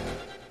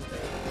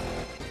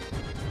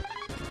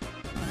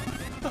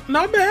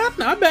 Not bad,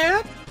 not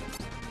bad.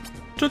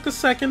 Took a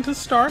second to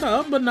start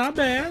up, but not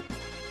bad.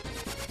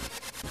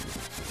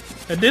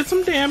 It did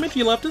some damage,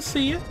 you love to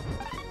see it.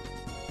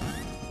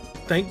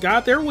 Thank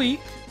God they're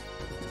weak.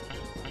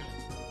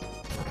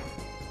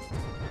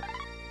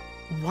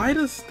 Why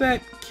does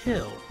that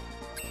kill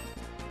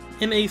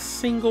in a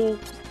single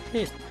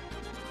hit?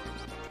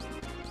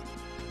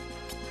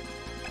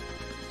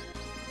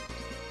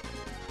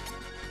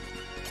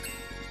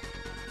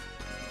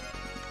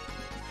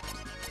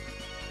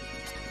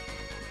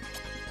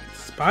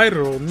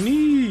 Spiral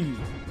knee.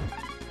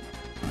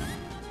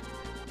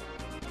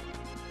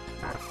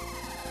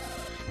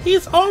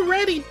 He's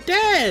already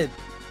dead.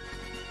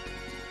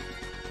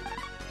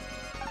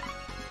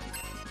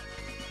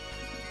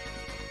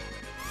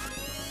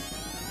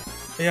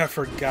 Yeah, I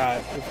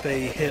forgot if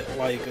they hit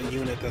like a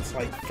unit that's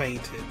like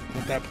fainted.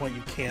 At that point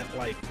you can't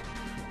like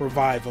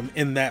revive them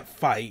in that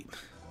fight.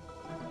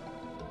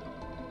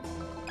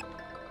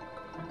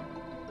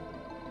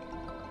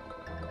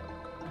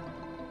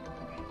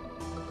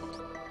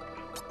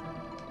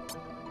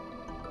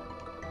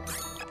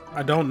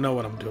 I don't know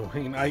what I'm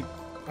doing.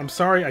 I'm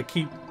sorry I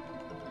keep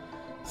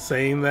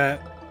saying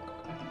that.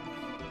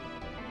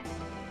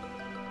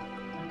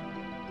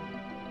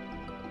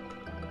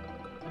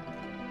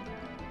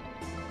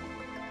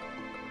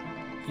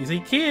 He's a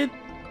kid.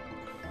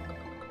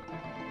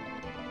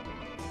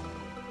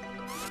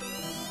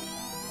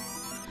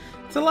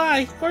 It's a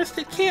lie.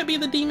 Orsted can't be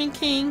the Demon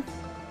King.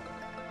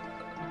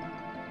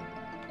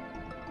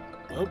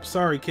 Oh,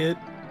 sorry, kid.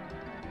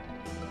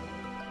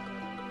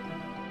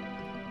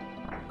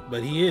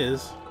 But he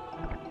is.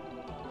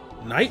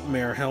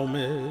 Nightmare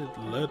helmet.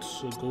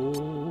 Let's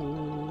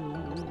go.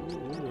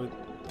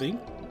 I think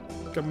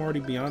I'm already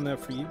beyond that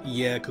for you.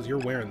 Yeah, because you're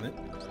wearing it.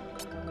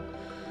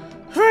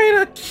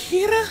 Alright,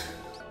 Akira.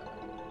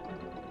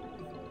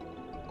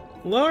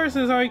 Lowers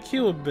his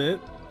IQ a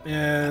bit.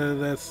 Yeah,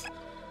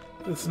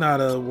 that's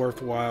not a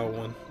worthwhile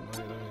one.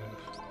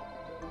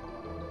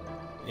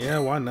 Yeah,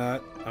 why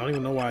not? I don't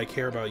even know why I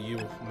care about you,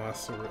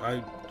 Masaru.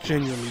 I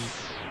genuinely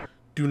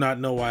do not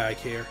know why I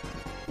care.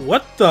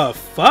 What the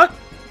fuck?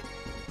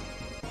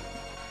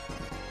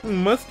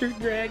 Mustard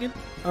dragon?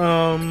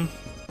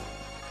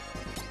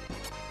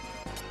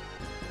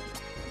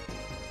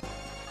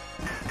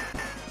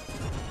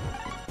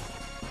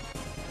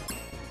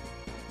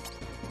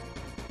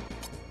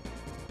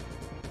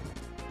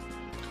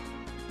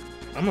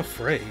 I'm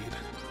afraid.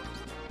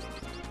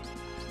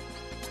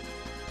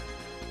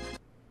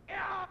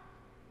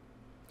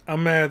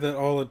 I'm mad that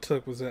all it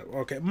took was that.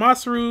 Okay,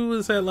 Masaru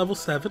is at level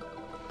 7.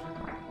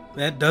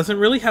 That doesn't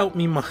really help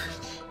me much.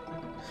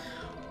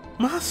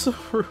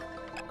 Masaru,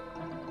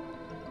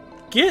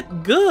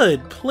 get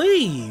good,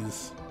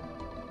 please.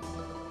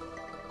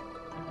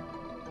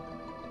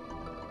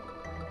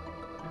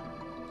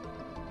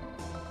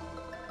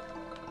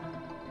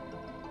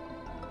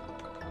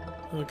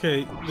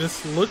 Okay,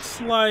 this looks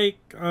like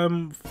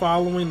I'm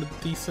following a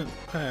decent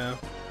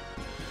path.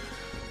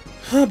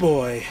 Oh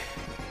boy.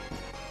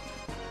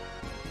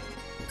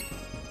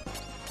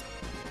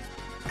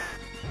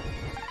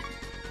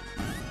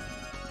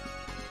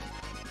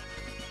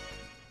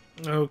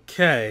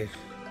 Okay.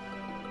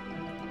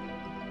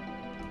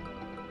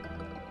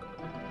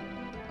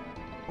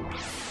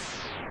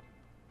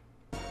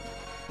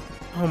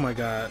 Oh my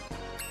god.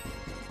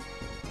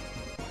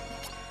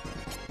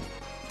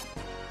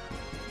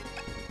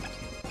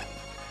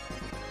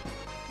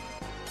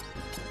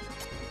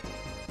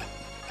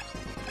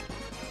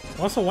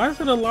 Also, why is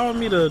it allowing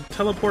me to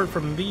teleport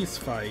from these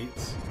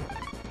fights?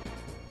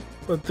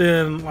 But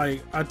then,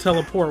 like, I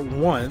teleport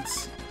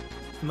once,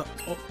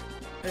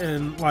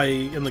 and like,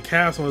 in the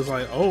castle, it's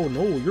like, oh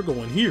no, you're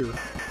going here.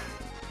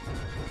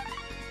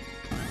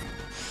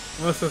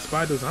 Unless that's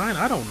by design,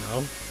 I don't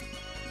know.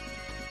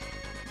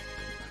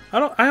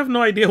 I have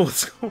no idea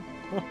what's going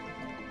on.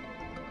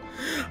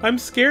 I'm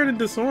scared and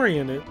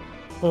disoriented.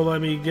 Well, let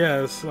me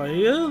guess. Like,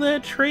 oh,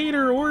 that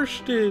traitor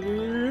Orsted.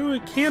 Oh,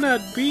 it cannot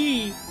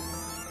be.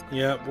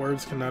 Yep,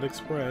 words cannot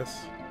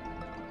express.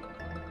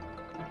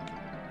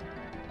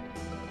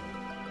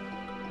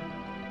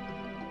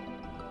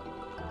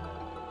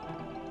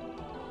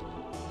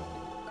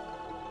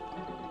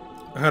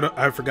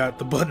 I forgot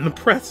the button to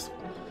press.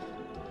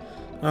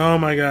 Oh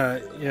my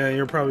god. Yeah,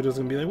 you're probably just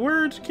gonna be like,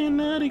 words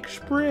cannot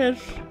express.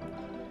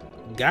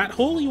 Got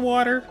holy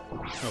water.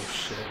 Oh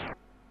shit.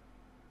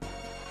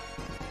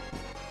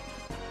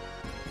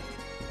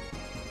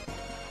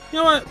 You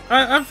know what?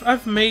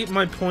 I've made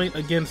my point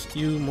against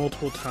you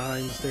multiple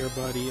times there,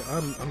 buddy.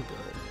 I'm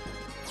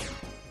good.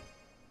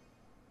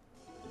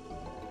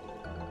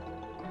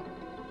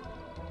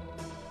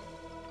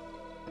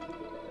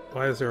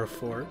 Why is there a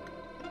fork?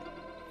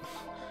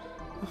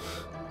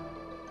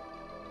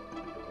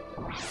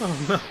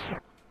 Oh no.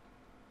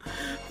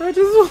 I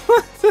just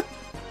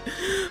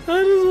want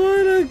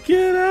to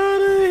get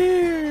out of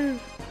here.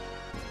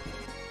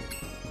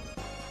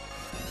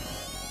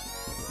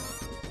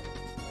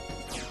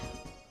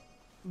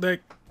 That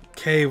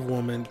cave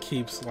woman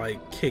keeps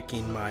like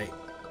kicking my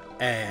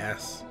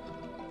ass.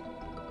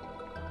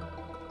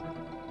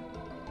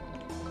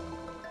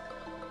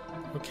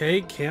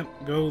 Okay, can't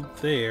go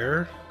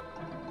there.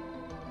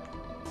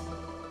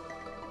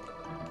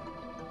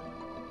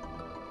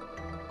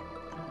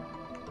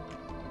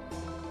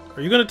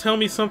 Are you gonna tell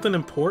me something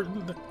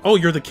important? Oh,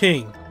 you're the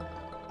king.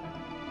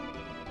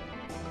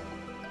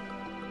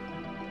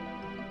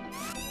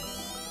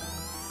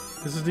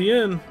 This is the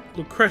end.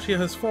 Lucretia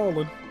has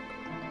fallen.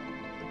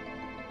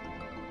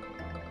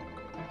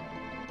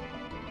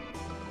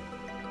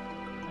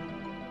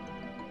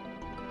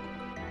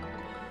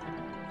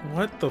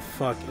 What the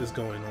fuck is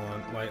going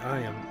on? Like, I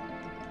am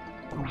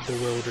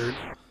bewildered.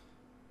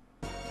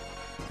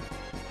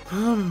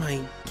 Oh my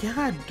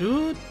god,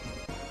 dude.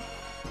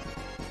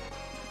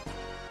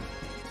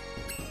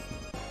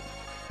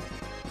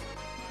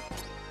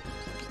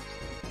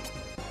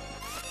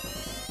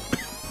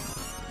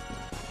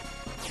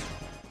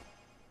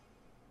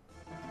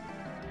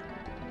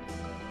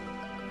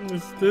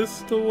 Is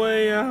this the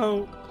way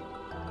out?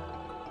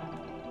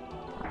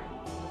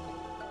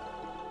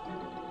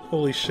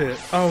 Holy shit.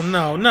 Oh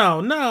no,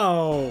 no,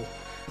 no!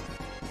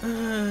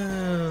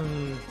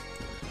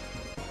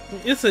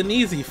 It's an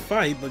easy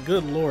fight, but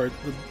good lord.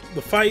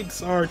 The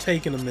fights are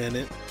taking a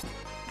minute.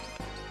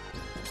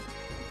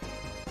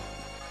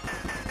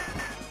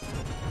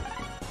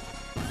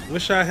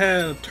 Wish I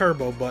had a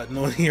turbo button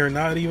on here,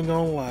 not even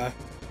gonna lie.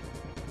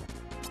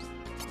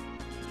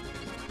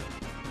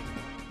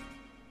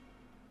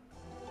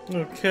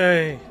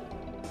 Okay.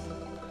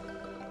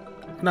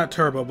 Not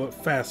turbo, but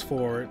fast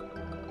forward.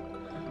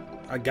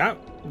 I got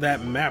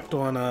that mapped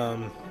on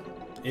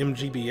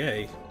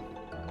MGBA.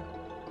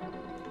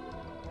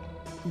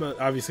 But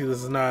obviously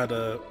this is not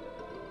a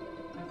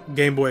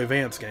Game Boy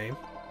Advance game.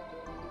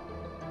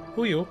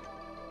 Who you?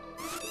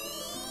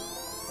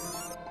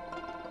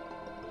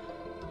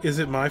 Is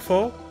it my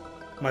fault?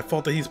 My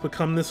fault that he's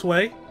become this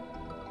way?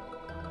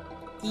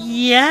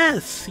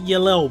 Yes, you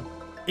little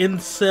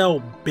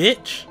incel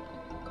bitch.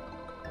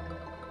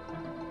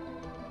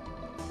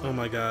 Oh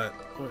my god.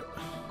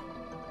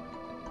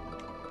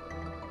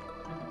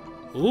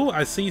 Ooh,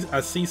 I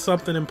see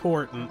something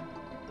important.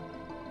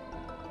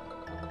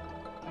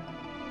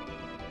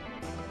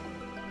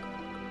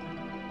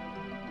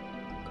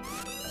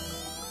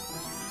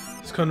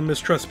 He's gonna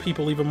mistrust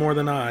people even more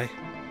than I.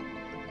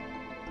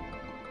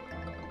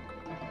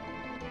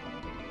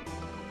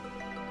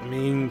 I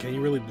mean, can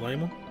you really blame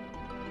him?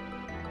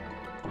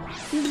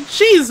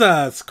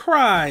 Jesus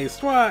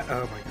Christ! Why?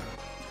 Oh my god.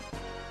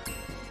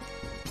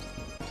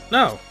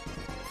 No.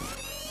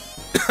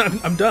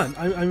 I'm done.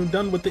 I'm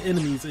done with the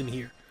enemies in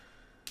here.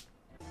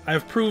 I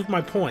have proved my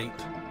point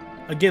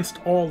against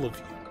all of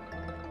you.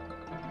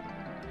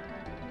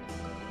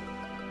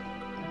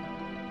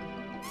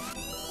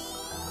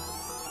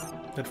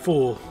 That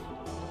fool.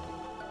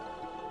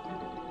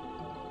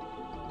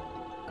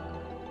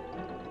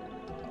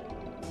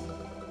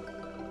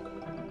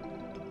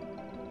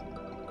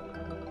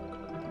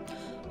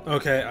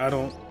 Okay, I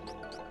don't.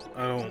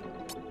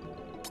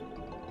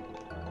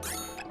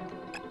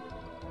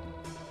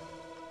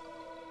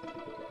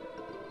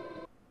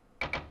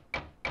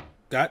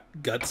 Got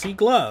gutsy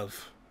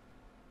glove.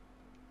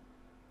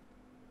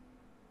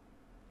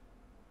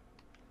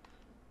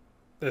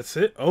 That's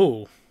it?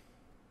 Oh.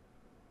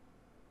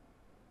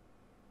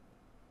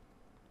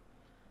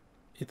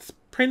 It's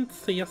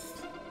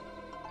Princess.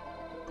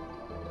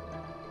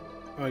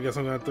 Oh, I guess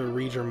I'm gonna have to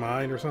read your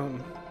mind or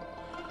something.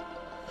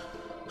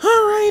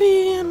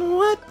 Alrighty, and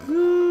what,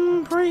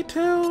 pray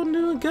tell,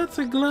 do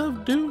gutsy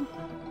glove do?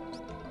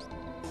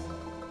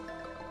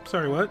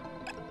 Sorry, what?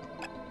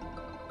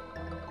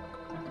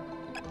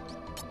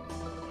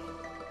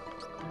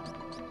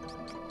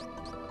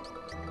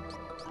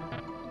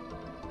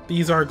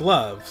 These are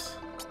gloves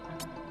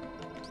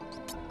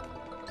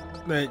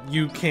that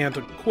you can't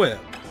equip.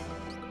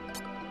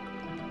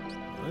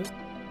 What?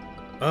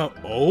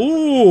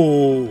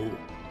 Oh!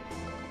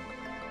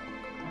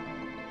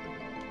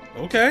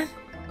 Okay.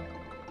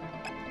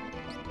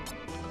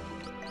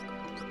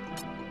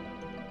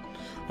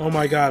 Oh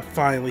my god,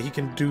 finally, he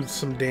can do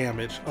some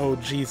damage. Oh,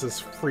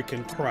 Jesus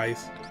freaking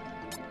Christ.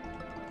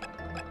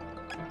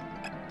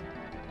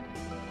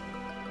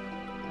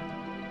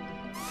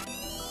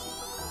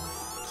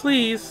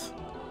 Please.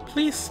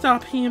 Please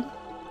stop him.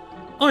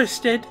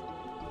 Orsted.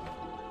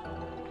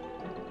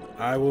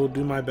 I will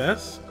do my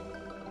best.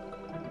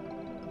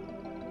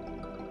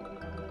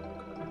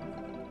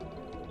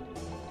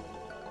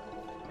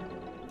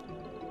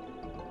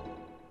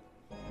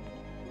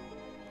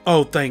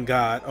 Oh, thank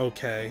God.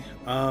 Okay.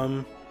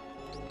 Well,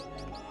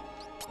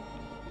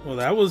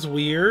 that was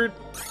weird.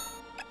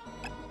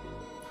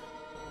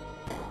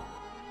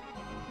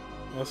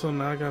 Also,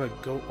 now I gotta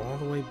go all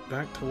the way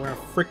back to where I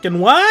frickin'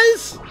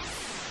 was?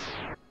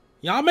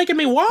 Y'all making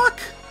me walk?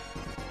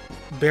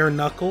 Bare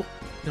knuckle.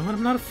 You know what?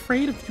 I'm not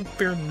afraid of you,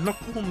 bare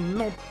knuckle. I'm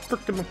not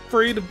frickin'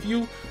 afraid of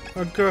you.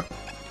 I got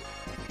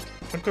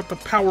the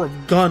power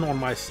of gun on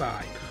my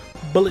side.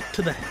 Bullet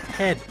to the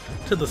head,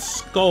 to the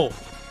skull.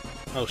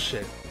 Oh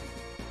shit.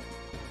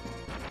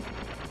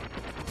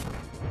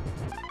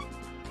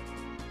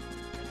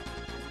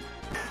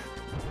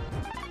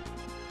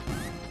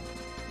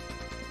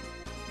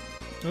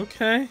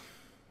 Okay.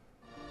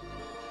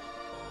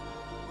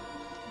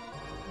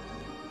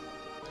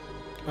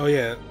 Oh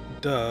yeah,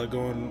 duh,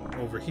 going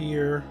over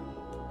here.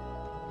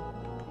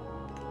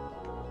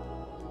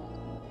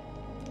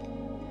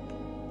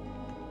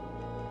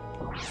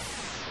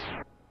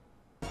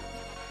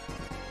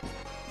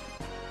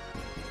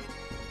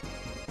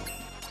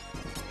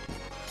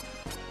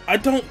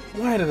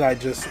 Why did I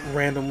just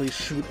randomly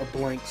shoot a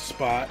blank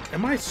spot?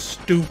 Am I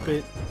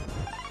stupid?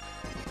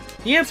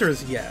 The answer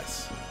is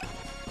yes.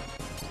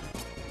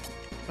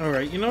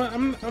 Alright, you know what?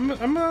 I'm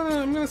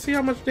gonna see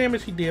how much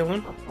damage he's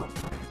dealing.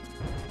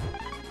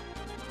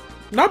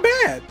 Not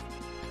bad!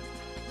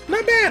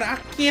 Not bad,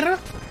 Akira!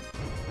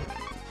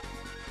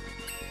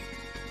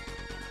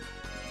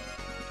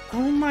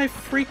 Oh my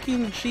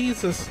freaking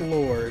Jesus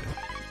Lord.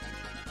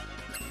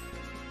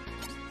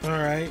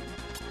 Alright.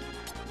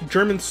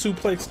 German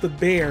suplex the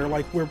bear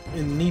like we're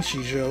in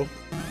Nishijo.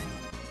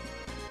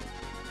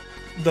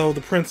 Though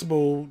the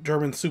principal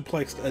German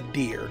suplexed a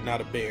deer, not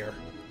a bear.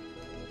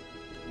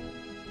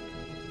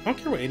 I don't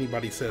care what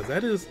anybody says.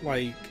 That is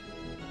like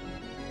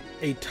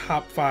a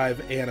top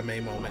 5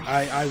 anime moment.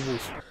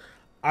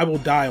 I will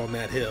die on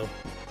that hill.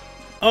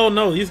 Oh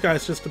no, these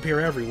guys just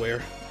appear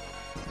everywhere.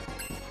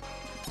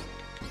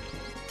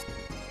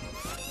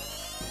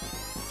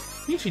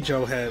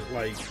 Nishijo had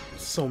like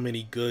so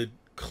many good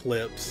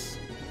clips.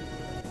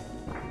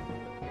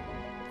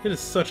 It is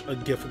such a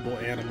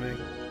gifable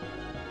anime.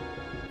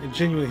 And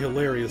genuinely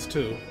hilarious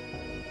too.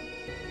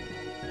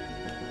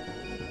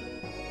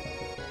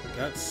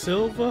 Got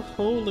silver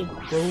holy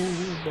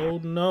robe.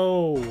 Oh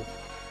no.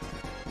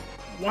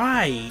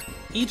 Why?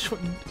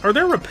 Are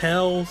there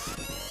repels?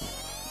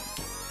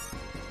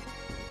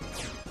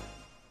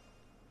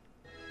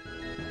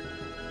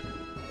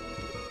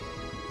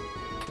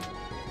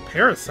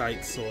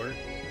 Parasite sword.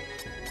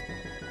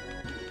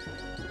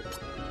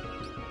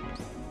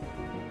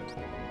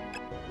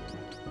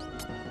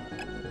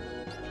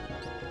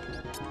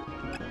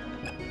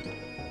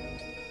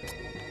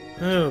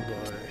 Oh boy.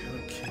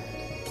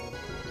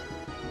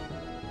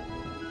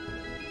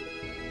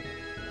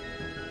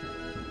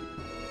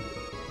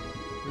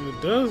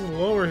 It does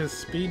lower his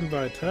speed and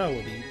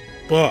vitality,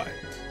 but...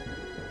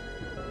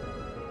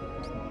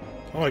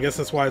 Oh, I guess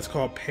that's why it's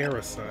called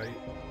Parasite.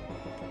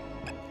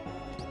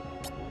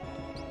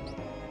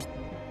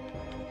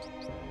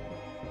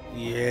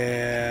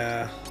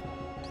 Yeah...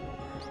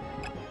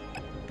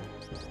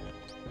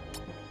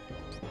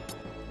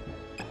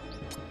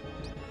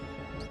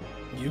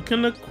 You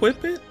can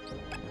equip it?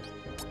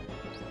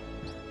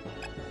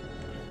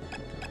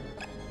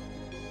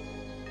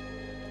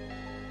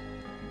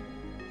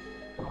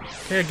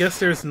 Okay, I guess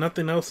there's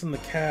nothing else in the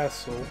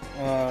castle.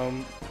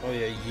 Oh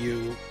yeah,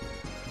 you.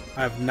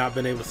 I have not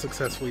been able to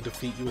successfully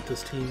defeat you with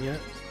this team yet.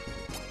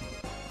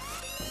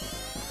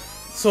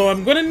 So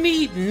I'm gonna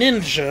need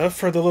Ninja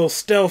for the little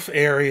stealth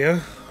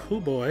area. Oh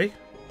boy.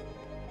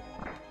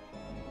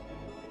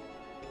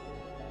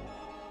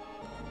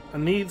 I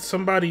need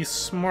somebody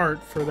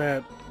smart for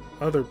that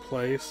other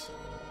place.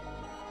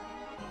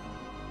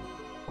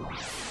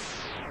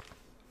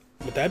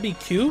 Would that be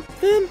cute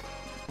then?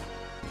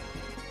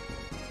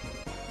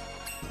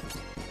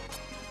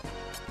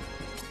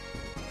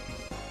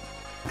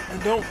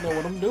 I don't know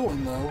what I'm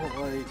doing though.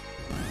 Like,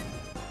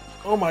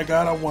 oh my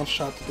god, I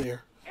one-shot the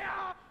bear.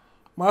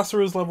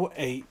 Monster is level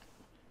 8.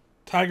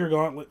 Tiger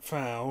Gauntlet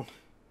found.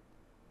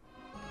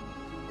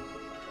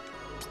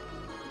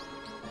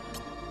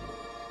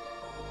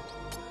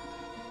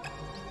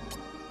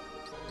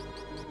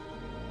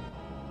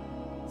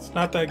 It's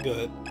not that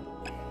good.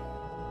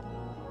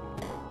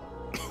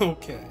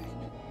 Okay.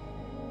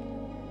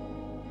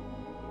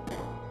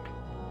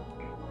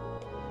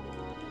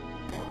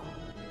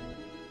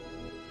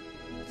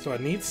 So I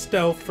need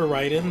stealth for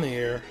right in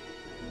there.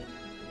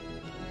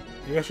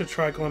 Maybe I should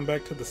try going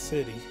back to the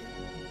city.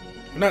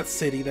 Or not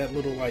city, that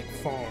little, like,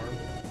 farm.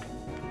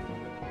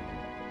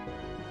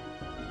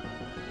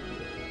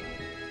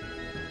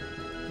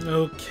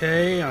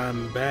 Okay,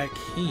 I'm back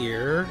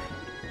here.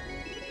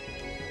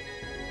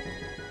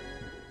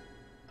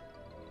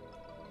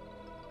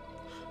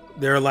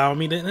 They're allowing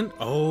me to...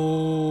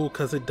 Oh,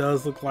 because it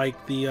does look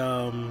like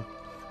the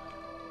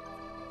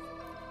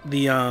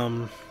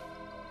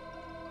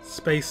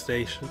space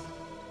station.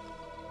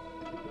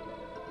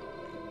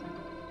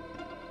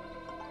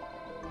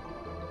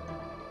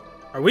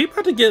 Are we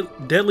about to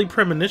get Deadly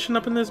Premonition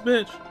up in this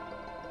bitch?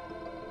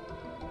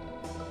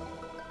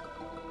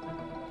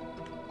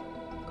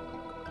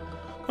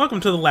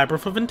 Welcome to the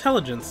Labyrinth of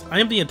Intelligence. I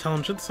am the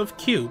intelligence of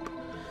Cube.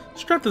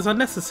 Strength is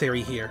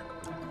unnecessary here.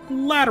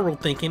 Lateral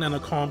thinking and a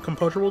calm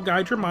composure will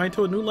guide your mind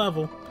to a new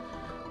level.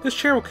 This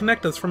chair will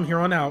connect us from here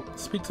on out.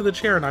 Speak to the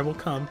chair and I will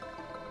come.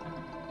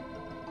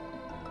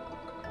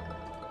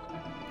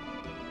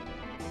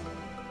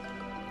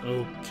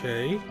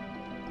 Okay.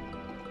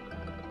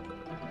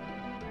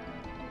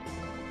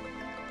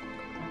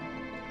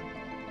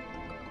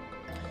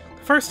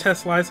 The first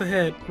test lies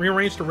ahead.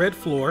 Rearrange the red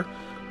floor.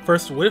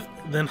 First width,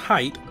 then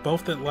height,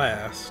 both at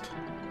last.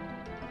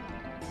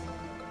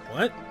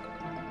 What?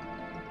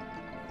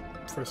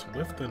 First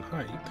width, then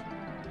height.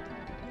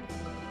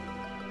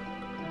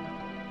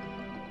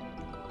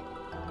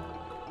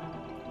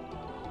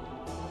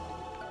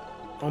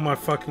 Oh my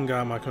fucking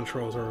god, my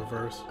controls are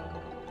reversed.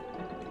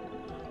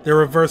 They're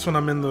reversed when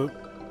I'm in the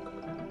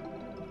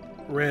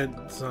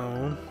red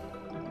zone.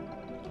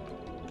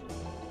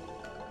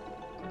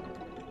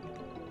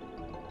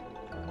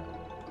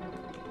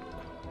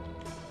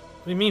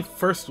 What do you mean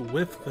first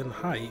width then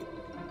height?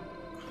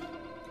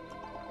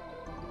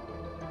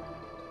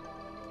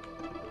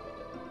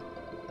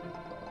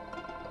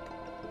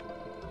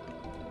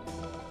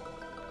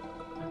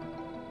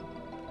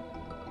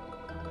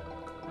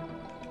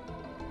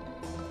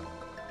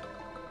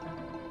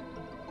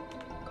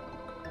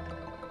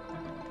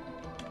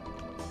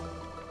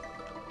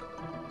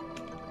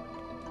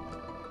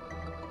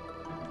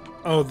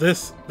 Oh,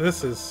 this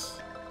is...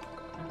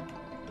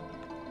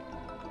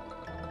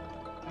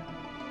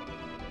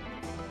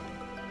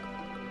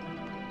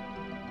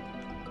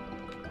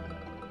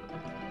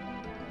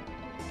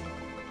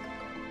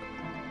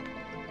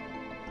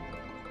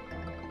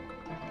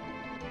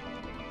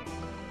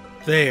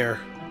 There.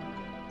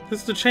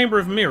 This is the Chamber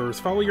of Mirrors.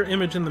 Follow your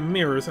image in the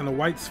mirrors and a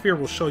white sphere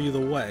will show you the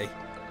way.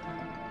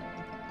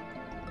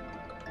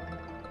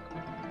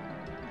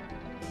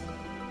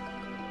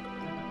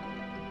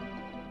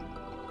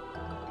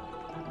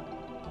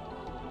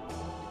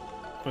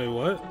 Wait,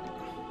 what?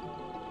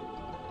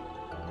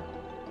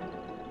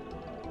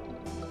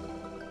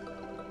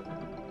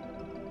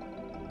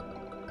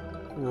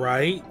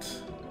 Right.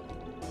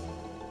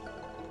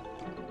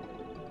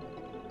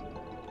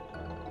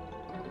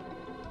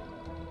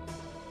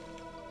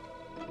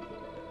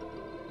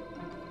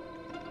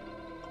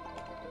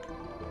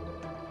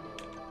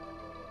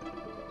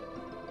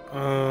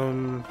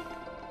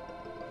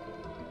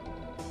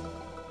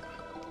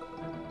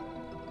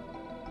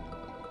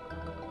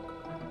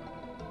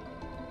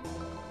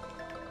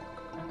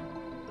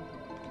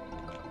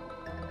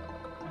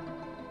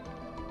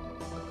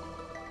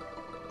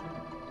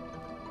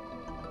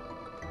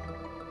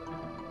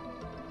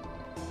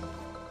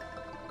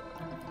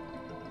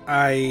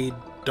 I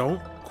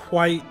don't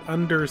quite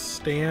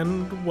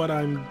understand what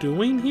I'm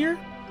doing here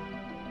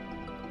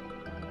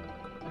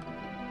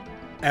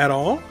at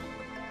all.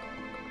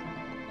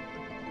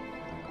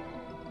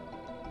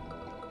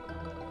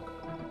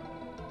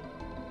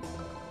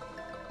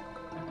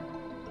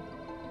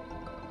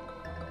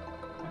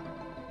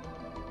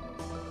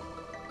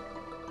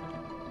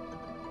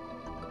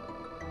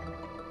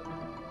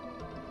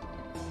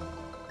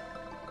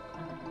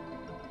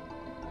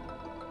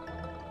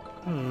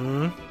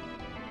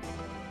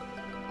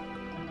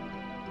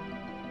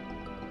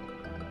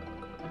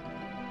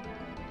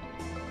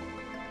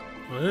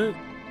 What?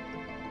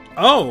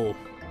 Oh!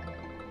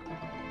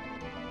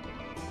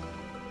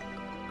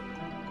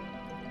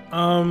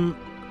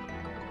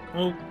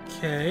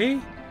 Okay.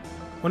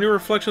 One of your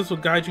reflections will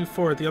guide you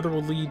forward, the other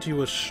will lead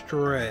you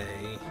astray.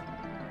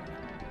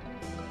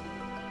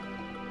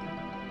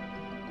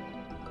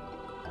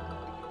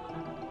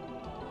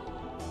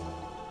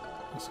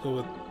 Let's go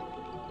with...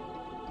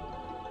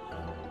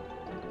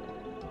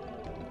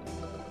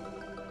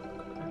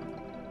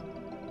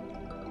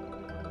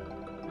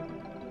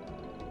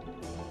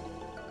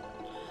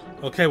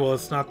 Okay, well,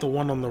 it's not the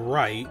one on the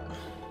right.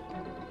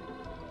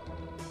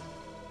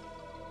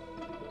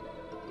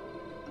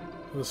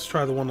 Let's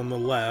try the one on the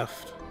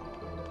left.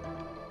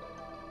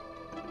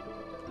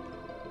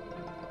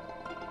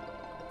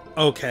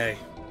 Okay.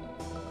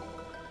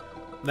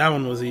 That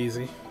one was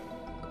easy.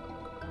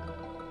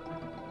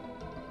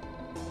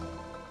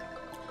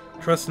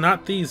 Trust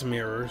not these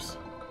mirrors.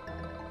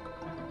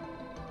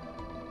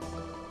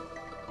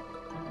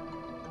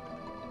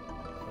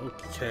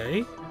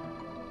 Okay.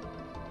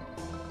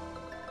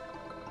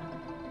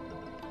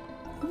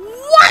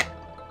 What?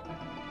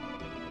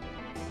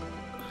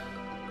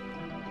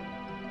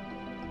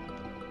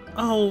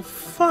 Oh,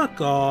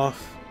 fuck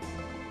off.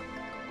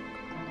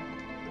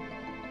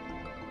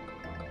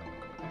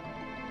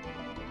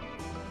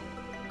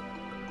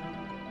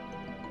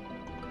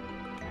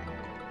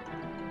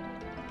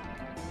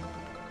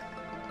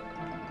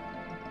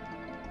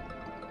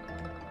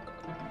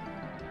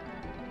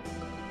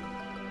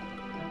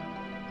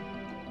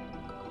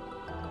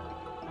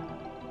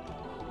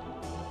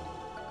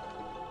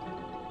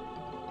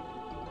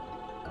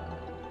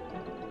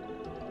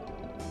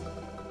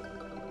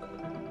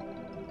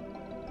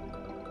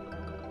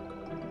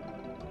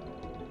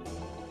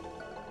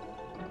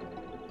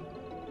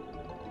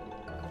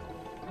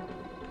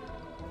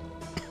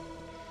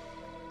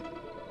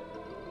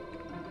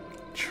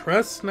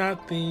 Trust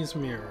not these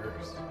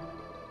mirrors.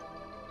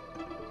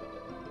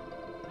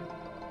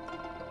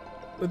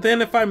 But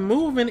then if I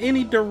move in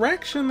any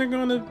direction, I'm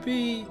gonna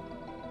be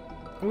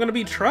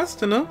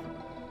trusting them.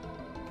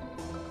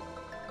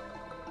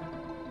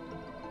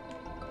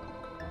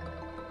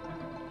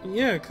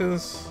 Yeah,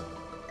 because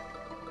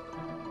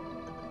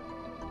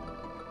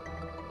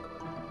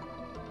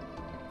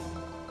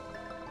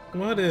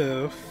what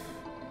if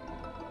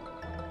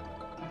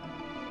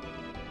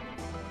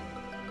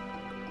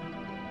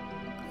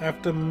I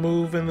have to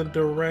move in the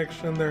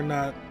direction they're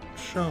not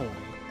showing?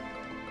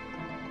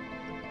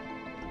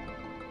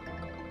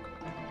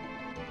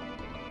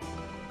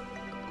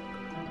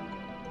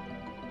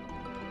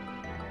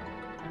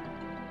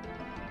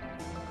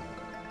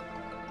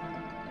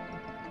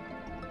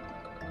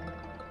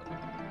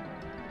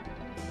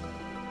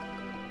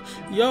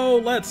 Yo,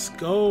 let's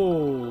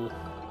go!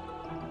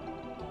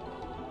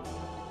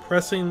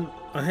 Pressing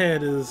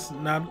ahead is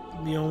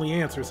not the only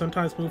answer.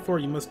 Sometimes to move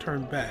forward, you must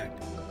turn back.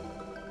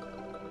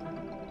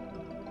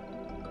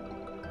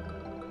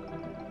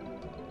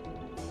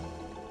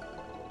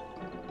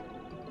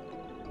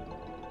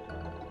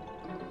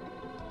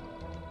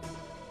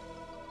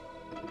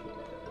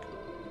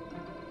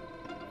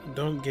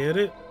 Don't get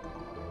it?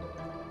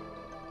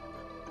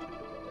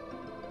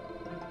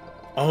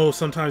 Oh,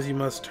 sometimes you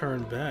must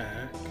turn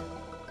back.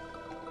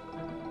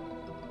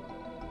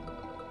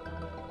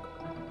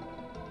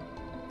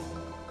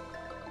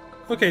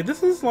 Okay,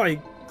 this is like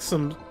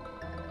some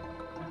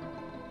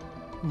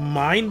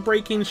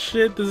mind-breaking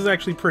shit. This is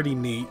actually pretty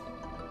neat.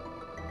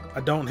 I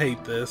don't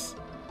hate this.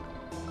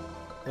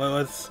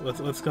 Well,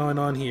 what's going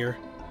on here?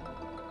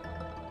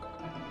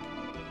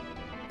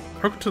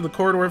 Welcome to the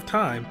corridor of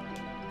time.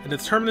 In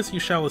its terminus you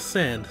shall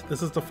ascend.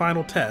 This is the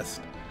final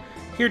test.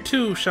 Here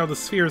too shall the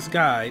spheres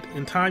guide.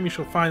 In time you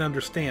shall find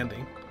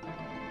understanding.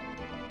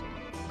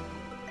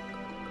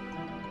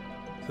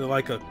 Is it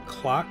like a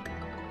clock?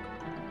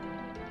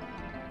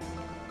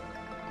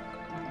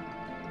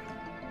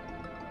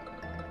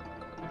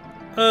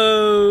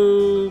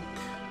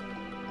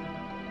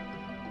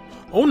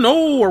 Oh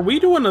no, are we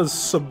doing a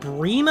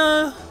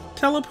Sabrina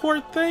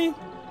teleport thing?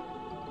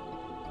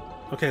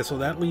 Okay, so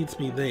that leads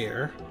me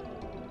there.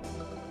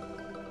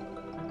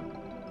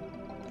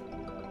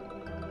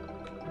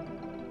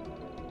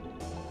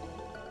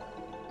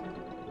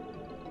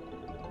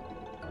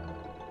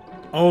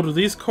 Oh, do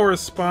these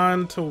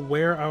correspond to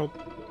where I'll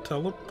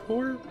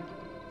teleport?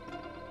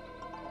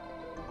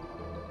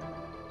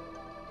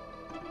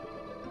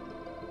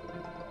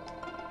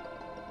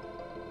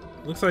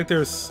 Looks like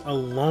there's a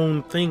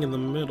lone thing in the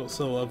middle,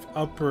 so of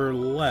upper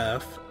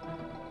left.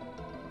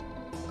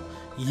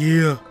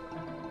 Yeah.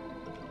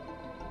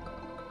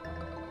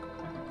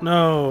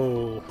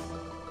 No.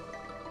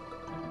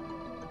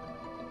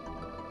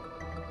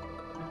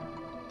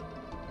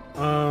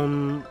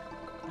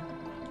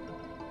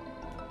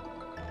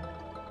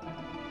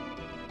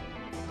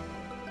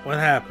 What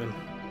happened?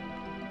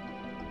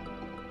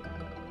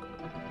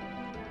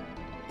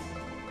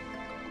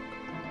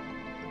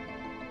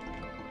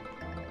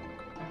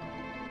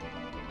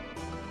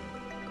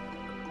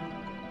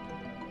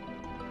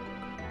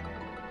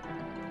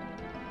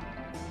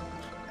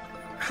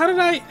 How did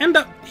I end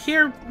up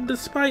here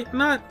despite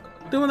not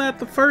doing that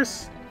the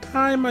first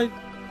time I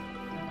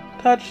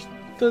touched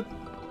the...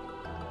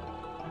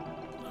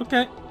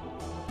 Okay.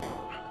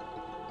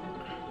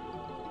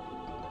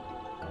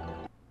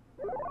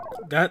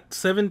 Got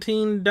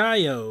 17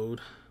 diode.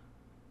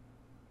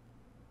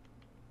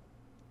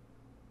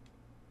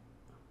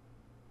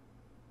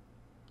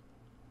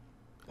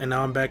 And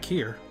now I'm back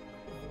here.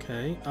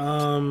 Okay,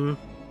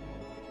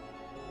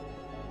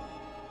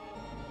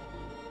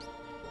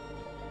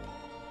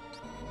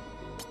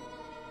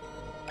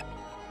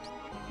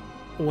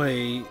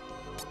 wait.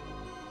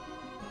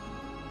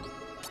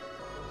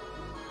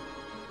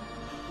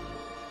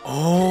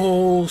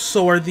 Oh,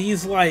 so are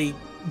these like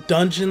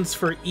dungeons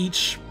for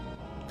each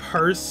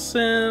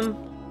person?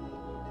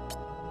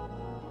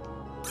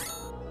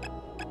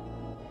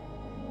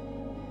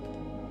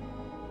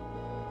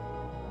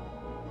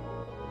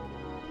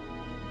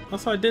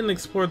 Also, I didn't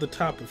explore the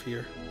top of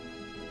here.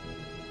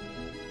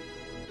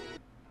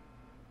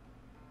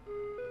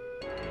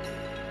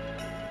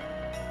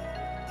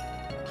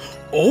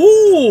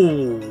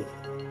 Oh!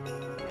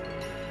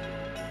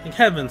 Thank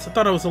heavens, I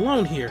thought I was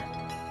alone here.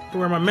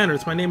 Where are my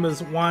mentors? My name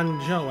is Wan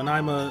Zhou, and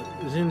I'm a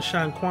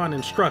Jinshan Quan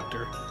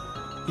instructor.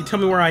 You tell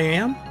me where I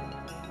am?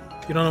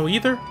 You don't know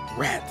either?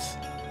 Rats.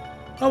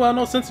 Oh well,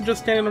 no sense in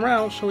just standing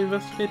around. Shall we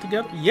investigate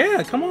together?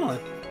 Yeah, come on.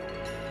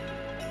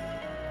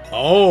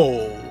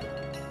 Oh.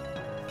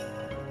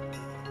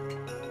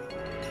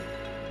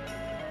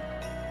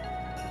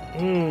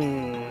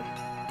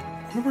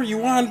 Remember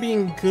Yuan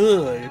being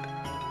good.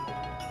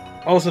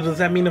 Also, does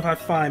that mean if I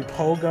find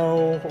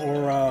Pogo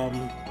or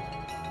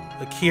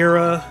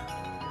Akira?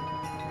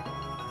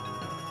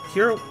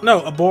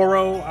 No,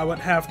 Arbhor, I would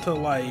have to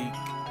like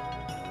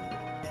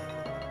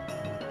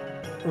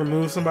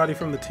remove somebody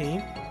from the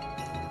team.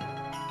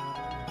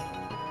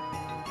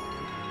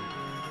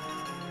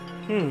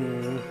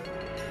 Hmm.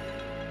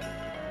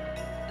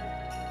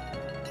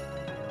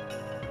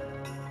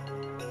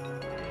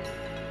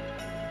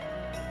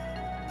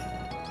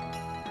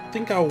 I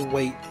think I'll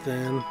wait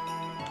then.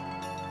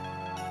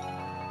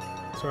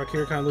 So our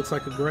here kind of looks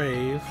like a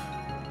grave.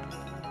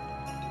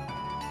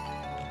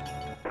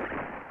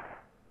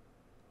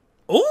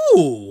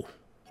 Ooh!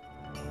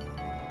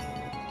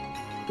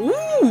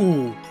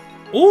 Ooh!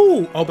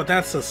 Ooh! Oh, but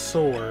that's a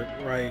sword,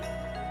 right?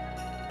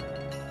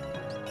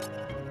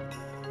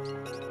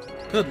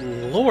 Good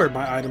lord,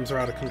 my items are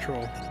out of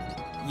control.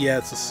 Yeah,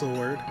 it's a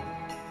sword.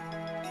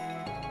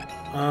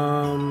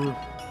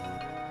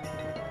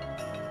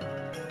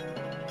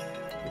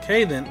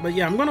 Okay then, but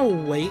yeah, I'm gonna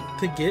wait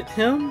to get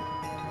him.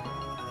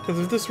 Because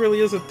if this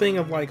really is a thing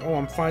of like, oh,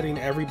 I'm fighting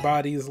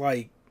everybody's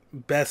like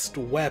best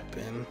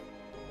weapon,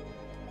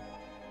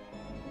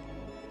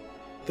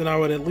 then I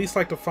would at least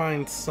like to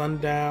find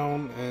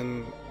Sundown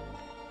and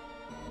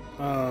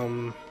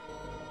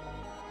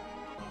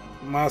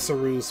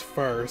Masaru's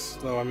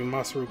first. Though I mean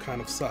Masaru kind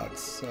of sucks,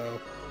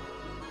 so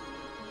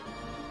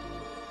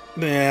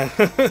yeah.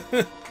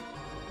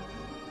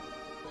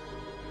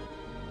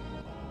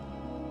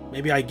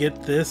 Maybe I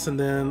get this and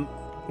then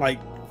like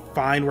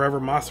find wherever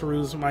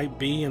Masaru's might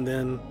be and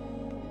then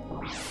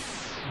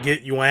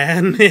get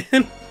Yuan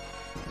in.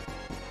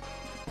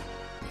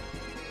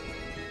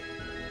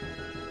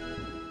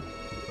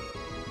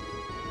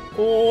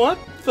 What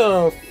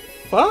the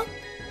fuck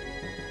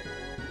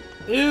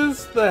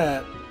is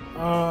that?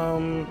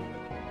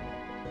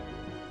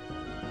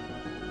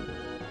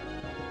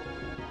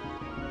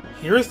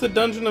 Here's the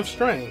Dungeon of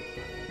Strength.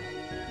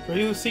 For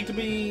you who seek to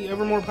be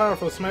ever more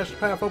powerful, smash the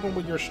path open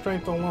with your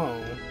strength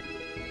alone.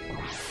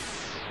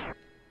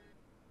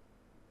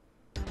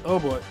 Oh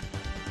boy.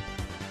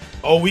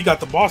 Oh, we got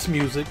the boss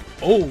music.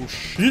 Oh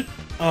shit.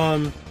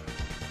 Why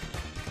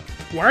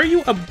are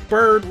you a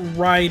bird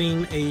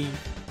riding a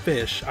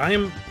fish? I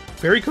am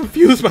very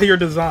confused by your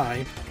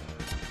design.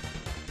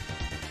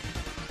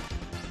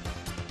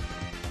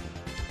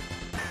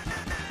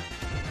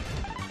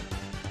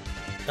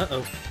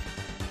 Uh-oh.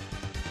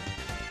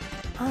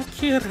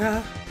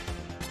 Akira.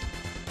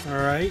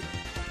 Alright.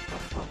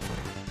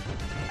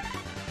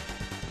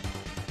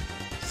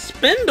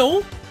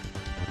 Spindle?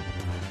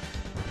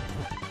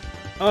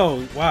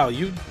 Oh, wow,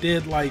 you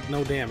did, like,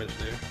 no damage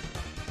there.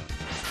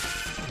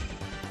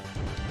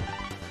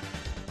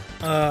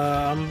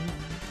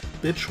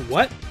 Bitch,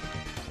 what?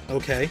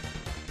 Okay.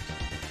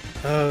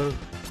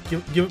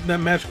 Give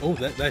that match. Oh,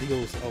 that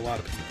heals a lot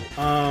of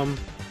people.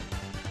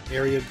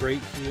 Area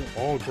great heal.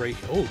 All great.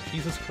 Oh,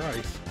 Jesus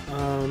Christ.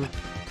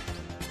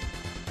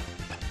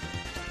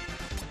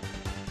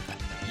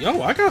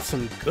 Yo, I got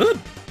some good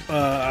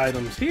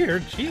items here.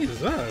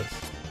 Jesus.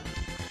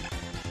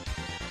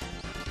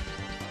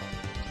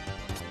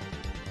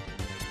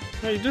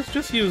 Hey,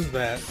 just use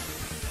that.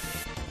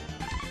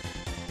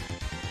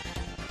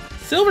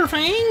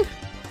 Silverfang?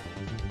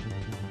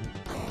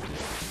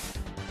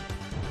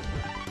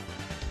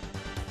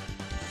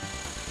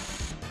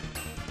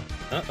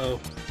 Uh-oh.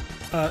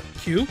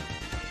 Q?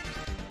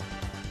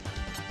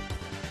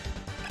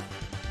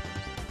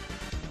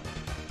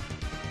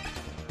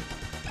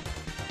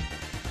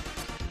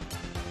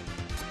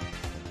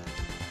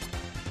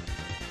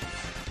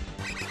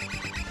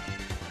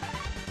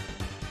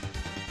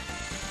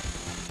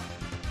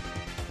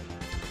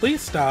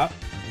 Please stop.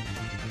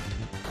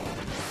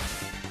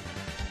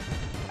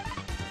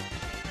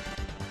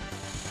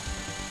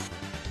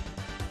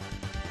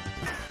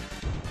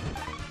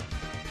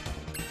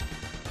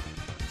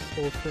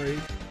 So afraid.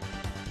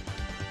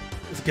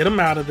 Let's get him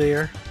out of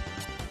there.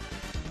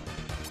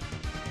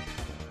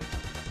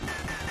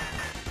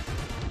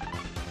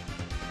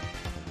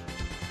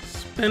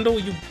 Spindle,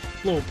 you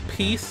little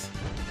piece.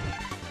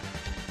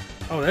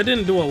 Oh, that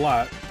didn't do a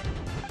lot.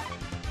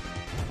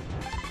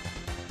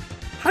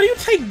 How do you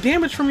take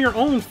damage from your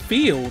own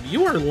field?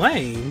 You are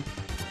lame.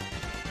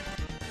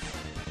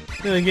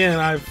 Then again,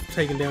 I've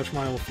taken damage from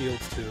my own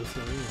fields too, so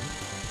you know.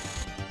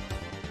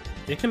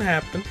 It can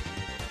happen.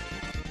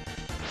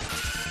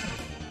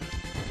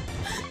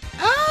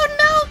 Oh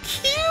no,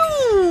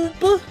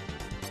 Cube!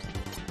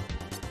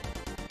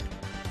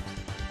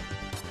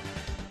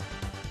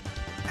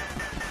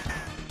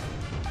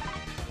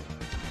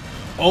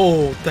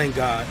 Oh, thank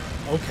God.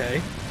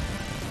 Okay.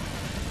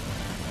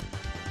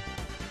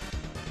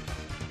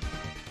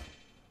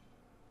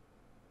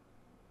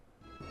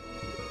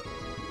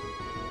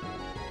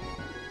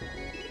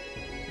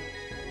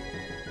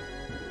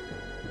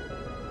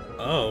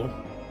 Oh.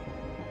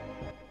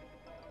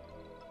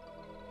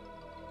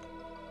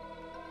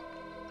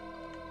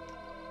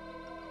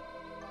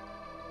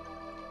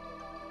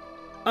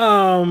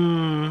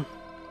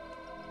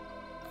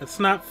 It's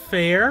not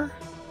fair.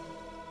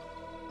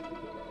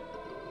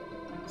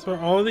 So are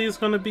all of these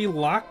gonna be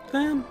locked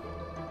then?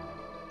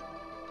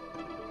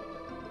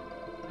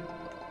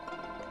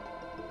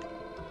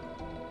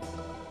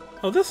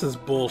 Oh, this is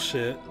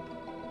bullshit.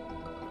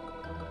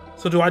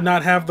 So do I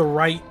not have the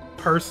right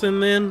person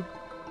then?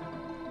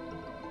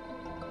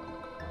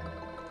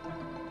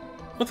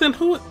 But then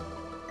who...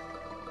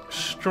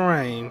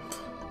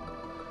 Strength.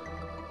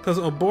 Because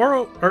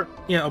Arbhor...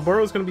 yeah,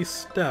 Arbhor is going to be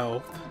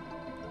stealth.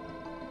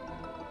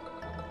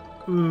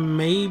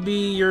 Maybe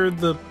you're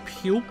the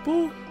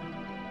pupil?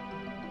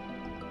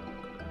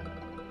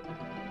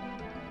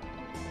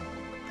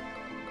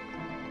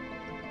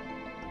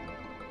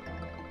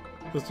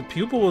 Because the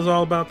pupil was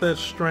all about that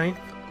strength.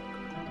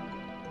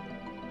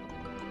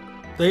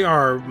 They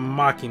are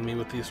mocking me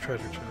with these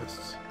treasure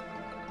chests.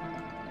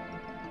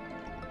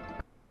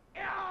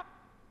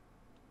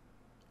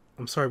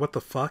 I'm sorry, what the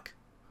fuck?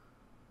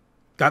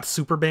 Got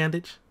super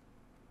bandage?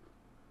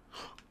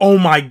 Oh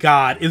my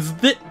god, is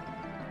this...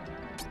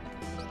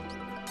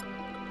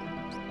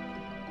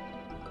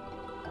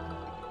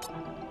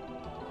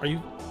 Are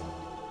you...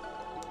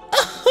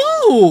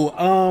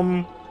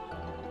 Oh!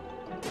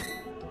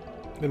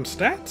 Them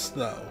stats,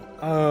 though.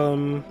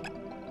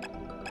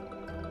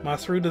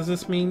 Masaru, does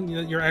this mean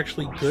that you're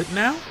actually good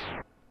now?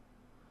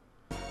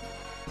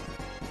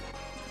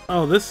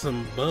 Oh, this is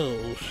some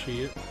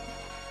bullshit.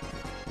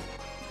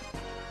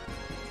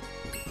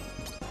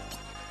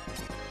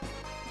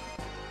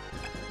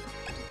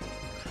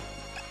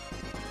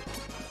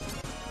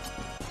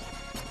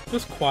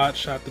 Just quad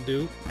shot the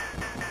dude.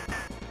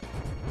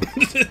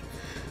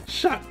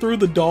 Shot through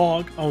the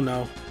dog. Oh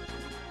no.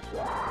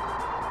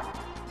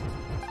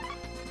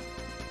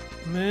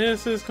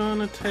 This is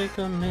gonna take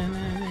a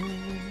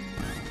minute.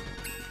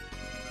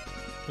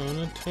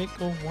 Gonna take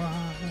a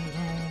while.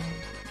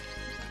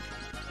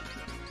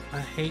 I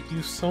hate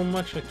you so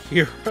much,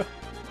 Akira.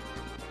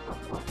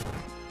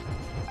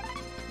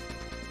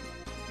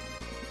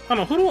 I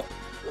don't know,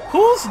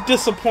 who's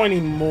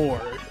disappointing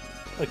more?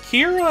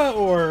 Akira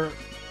or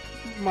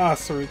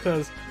Masaru?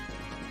 Because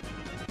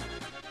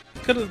I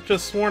could have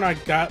just sworn I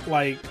got,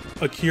 like,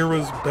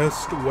 Akira's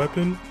best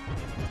weapon.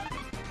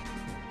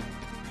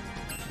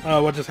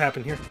 What just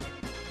happened here?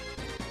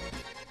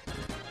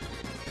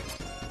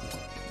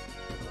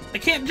 I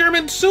can't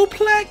German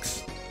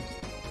suplex!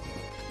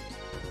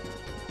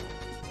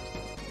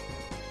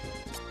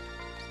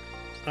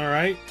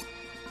 Alright.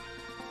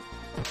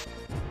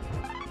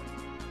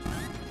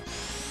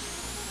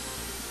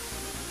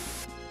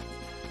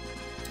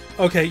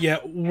 Okay, yeah,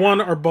 one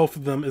or both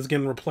of them is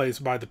getting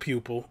replaced by the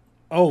pupil.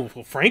 Oh,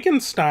 well,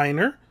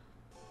 Frankensteiner.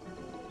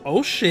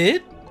 Oh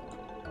shit.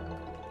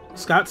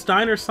 Scott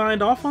Steiner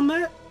signed off on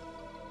that?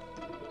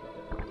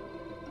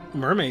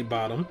 Mermaid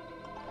Bottom.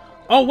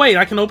 Oh wait,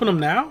 I can open them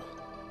now?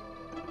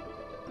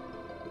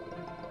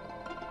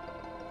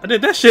 I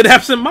did that shit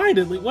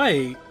absent-mindedly.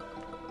 Wait.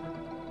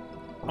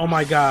 Oh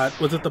my god,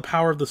 was it the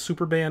power of the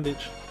super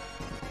bandage?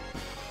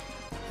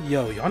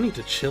 Yo, y'all need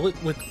to chill it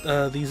with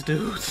these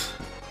dudes.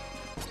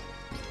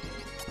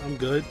 I'm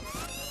good.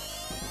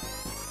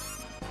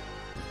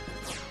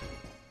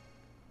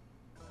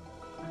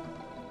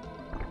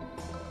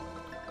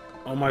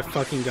 Oh my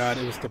fucking god,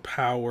 it was the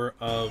power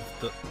of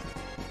the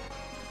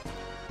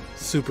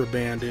super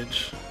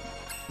bandage.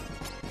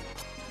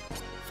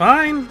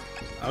 Fine,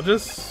 I'll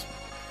just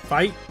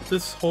fight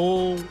this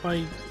whole,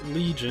 like,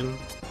 legion.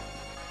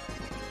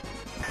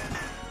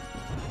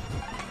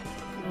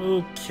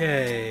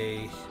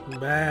 Okay,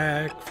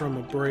 back from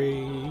a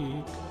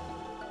break.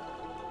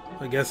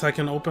 I guess I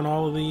can open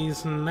all of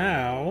these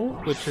now,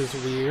 which is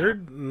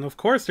weird. And of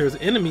course there's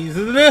enemies.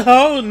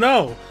 Oh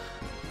no!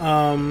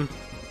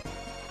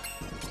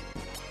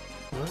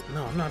 What?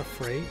 No, I'm not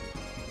afraid.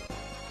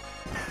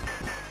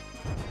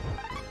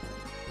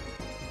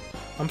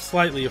 I'm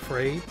slightly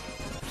afraid.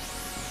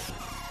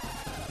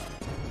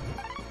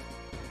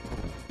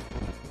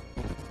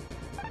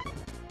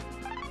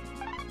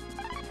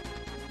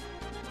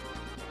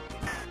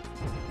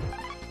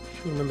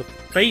 Shoot him in the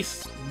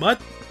face,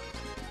 butt!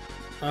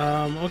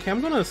 Okay,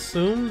 I'm gonna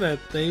assume that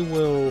they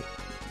will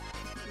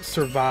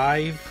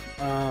survive,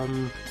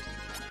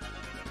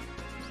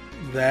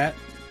 that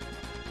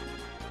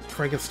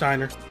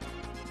Frankensteiner.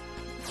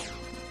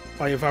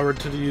 Like, if I were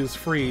to use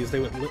freeze, they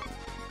would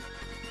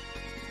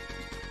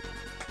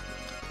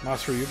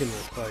Masaru, you're getting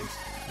replaced.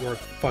 You're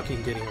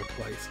fucking getting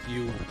replaced.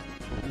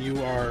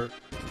 You are...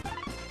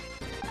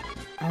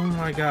 Oh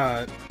my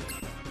god.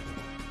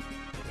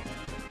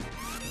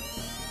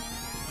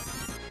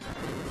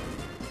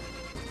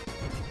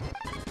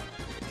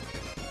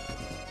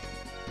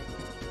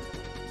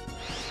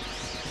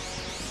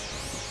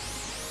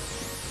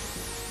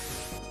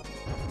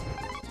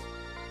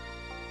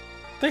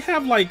 They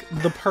have, like,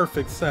 the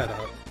perfect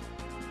setup.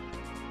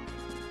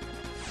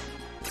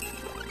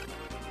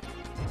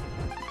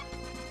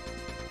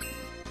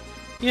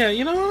 Yeah,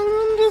 you know,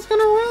 I'm just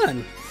gonna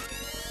run.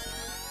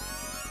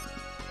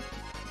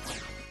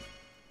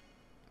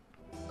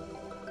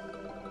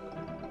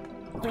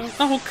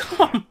 Oh,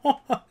 come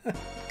on.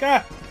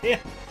 God damn.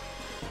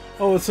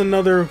 Oh, it's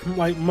another,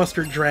 like,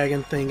 mustard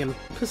dragon thing and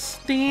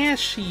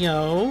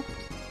pistachio.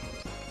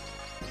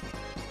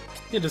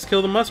 Yeah, just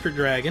kill the mustard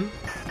dragon.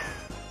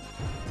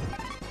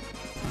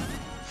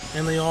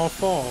 And they all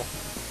fall.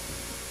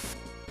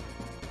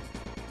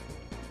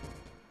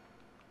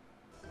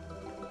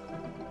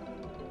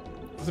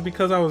 Is it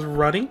because I was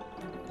running?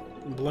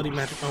 Bloody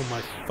magic. Oh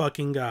my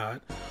fucking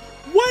god.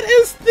 What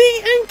is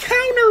the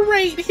encounter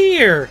rate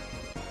here?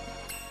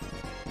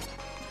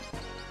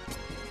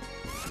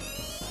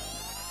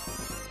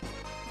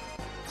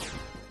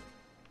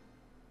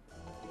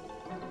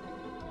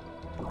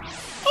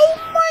 Oh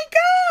my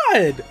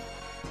god!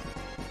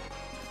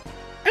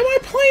 Am I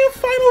playing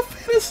Final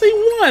Fantasy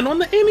 1 on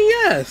the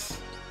NES?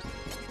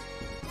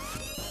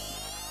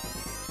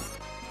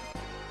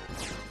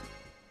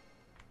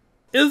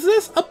 Is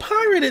this a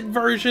pirated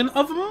version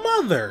of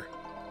Mother?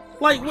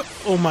 Like, what?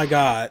 Oh my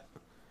god.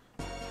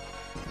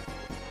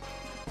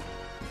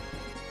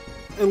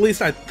 At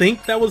least I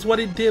think that was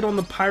what it did on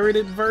the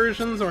pirated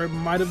versions, or it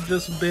might have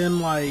just been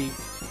like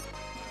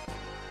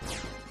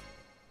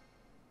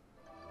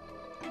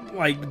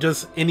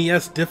just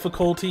NES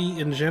difficulty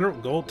in general.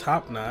 Gold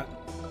top knot.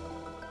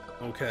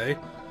 Okay.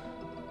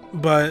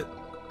 But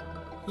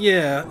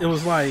yeah, it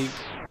was like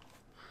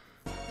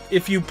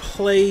if you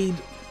played,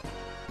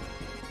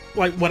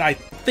 like, what I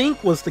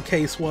think was the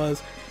case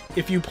was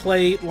if you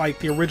played like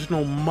the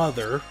original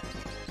Mother,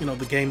 you know,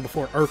 the game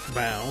before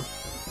Earthbound,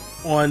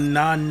 on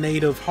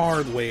non-native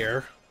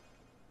hardware,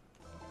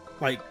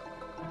 like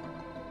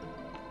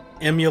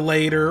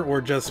emulator or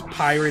just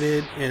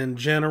pirated in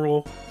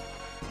general,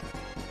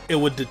 it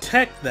would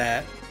detect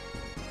that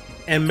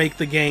and make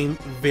the game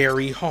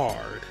very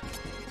hard.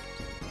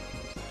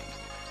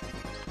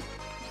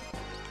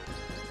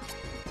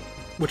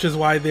 Which is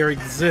why there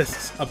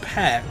exists a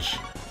patch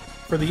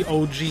for the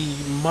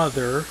OG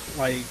Mother,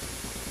 like,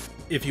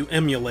 if you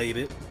emulate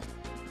it,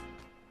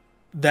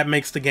 that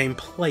makes the game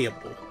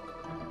playable.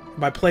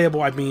 By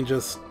playable, I mean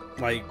just,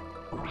 like,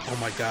 oh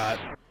my god,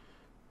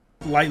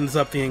 lightens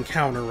up the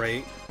encounter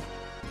rate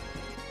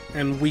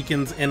and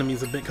weakens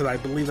enemies a bit, because I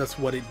believe that's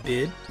what it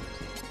did.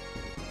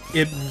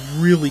 It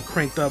really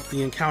cranked up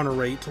the encounter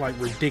rate to, like,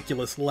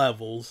 ridiculous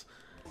levels,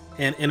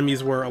 and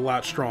enemies were a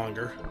lot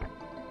stronger.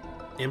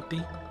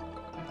 Empty?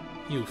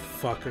 You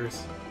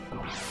fuckers.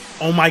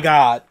 Oh my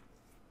god!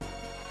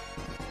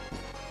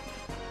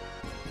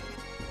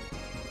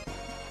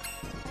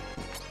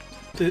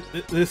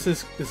 This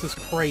is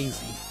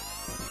crazy.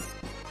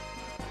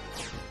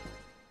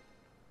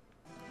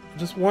 I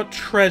just want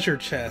treasure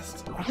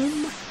chests. Oh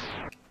my...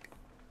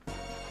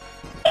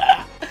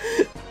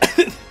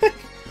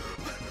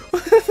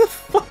 What the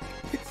fuck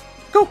is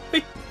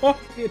going on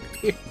in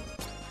here?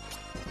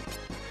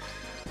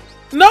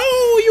 No,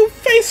 you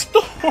face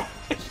storm!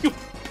 You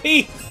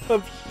piece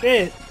of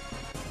shit!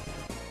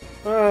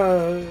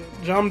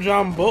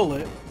 Jum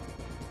Bullet.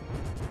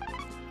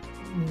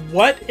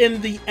 What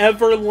in the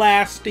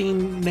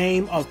everlasting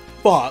name of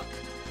fuck?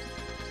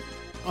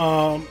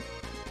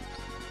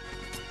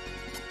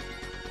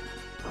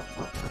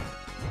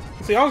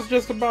 See, I was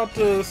just about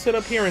to sit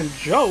up here and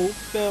joke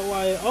that,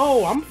 like,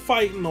 oh, I'm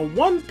fighting a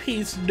One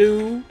Piece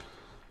dude,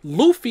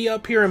 Luffy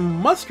up here in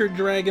Mustard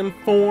Dragon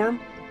form.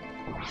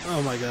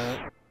 Oh my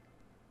god.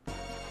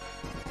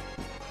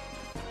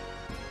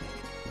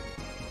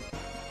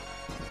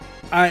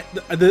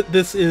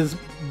 This is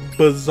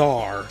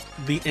bizarre,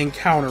 the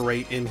encounter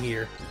rate in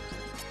here.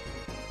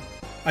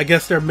 I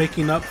guess they're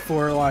making up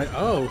for, like,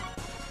 oh,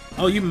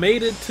 you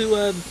made it to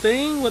a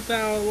thing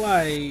without,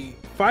 like,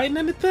 fighting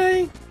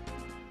anything?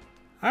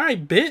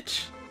 Alright,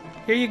 bitch.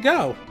 Here you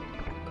go.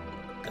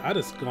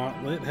 Goddess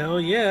Gauntlet,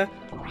 hell yeah.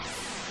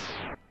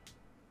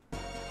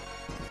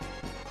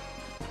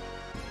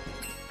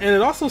 And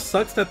it also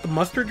sucks that the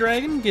Mustard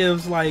Dragon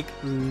gives, like,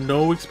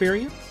 no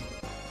experience.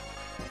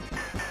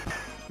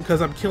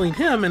 Because I'm killing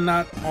him and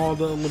not all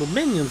the little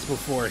minions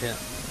before him.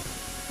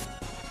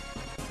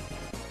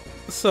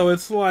 So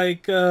it's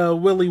like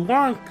Willy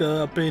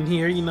Wonka up in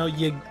here, you know,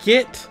 you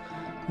get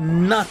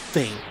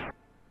nothing.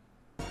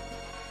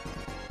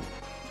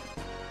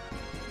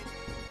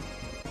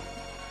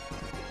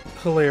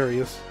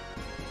 Hilarious.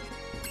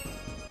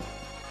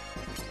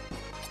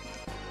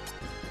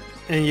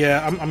 And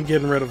yeah, I'm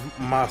getting rid of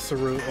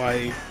Masaru.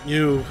 Like,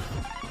 you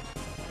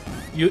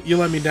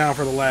let me down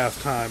for the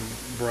last time,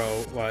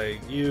 bro. Like,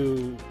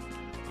 you...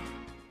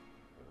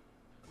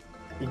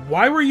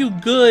 Why were you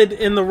good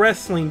in the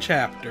wrestling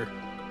chapter?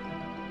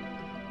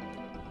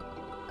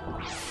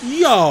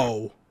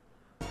 Yo!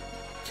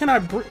 Can I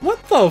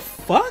what the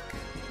fuck?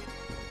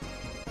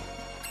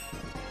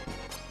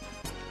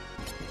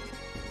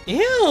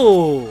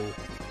 Ew!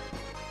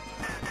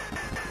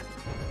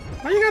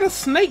 Why you got a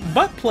snake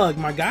butt plug,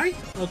 my guy?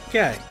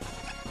 Okay.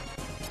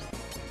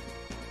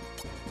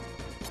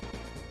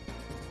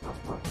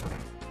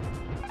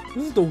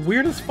 This is the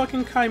weirdest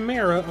fucking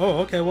chimera. Oh,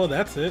 okay, well,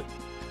 that's it.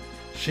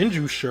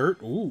 Shinju shirt.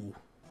 Ooh.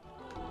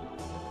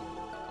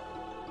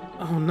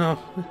 Oh, no.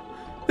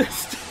 There's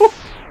still...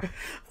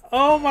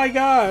 Oh, my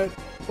God.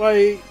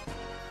 Like,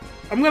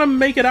 I'm gonna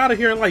make it out of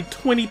here in, like,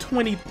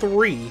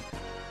 2023.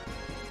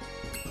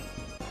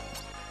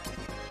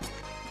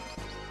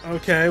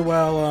 Okay,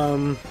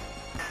 well,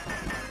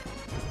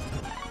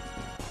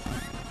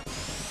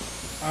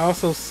 I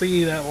also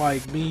see that,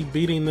 like, me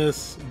beating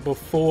this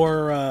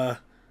before,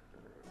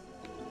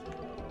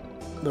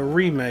 the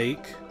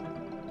remake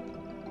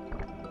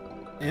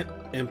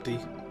Empty.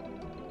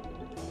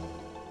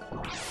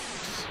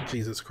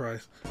 Jesus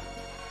Christ.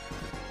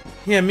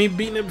 Yeah, me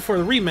beating it before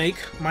the remake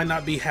might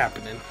not be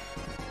happening.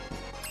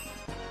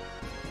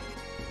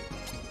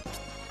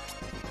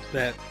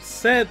 That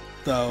said,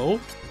 though,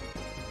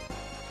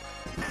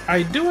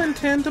 I do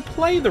intend to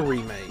play the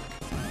remake.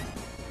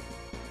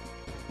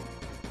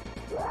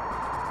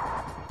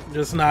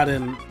 Just not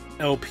in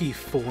LP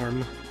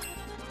form.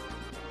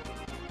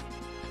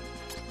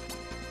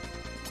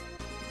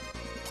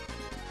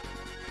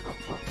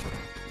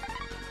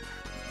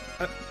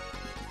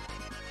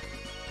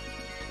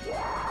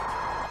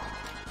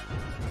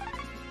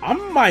 I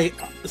might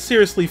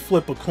seriously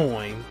flip a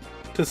coin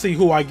to see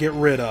who I get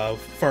rid of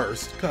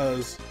first,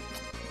 because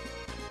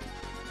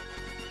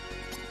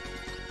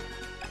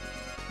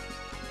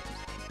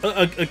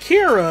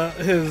Akira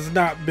has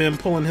not been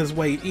pulling his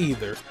weight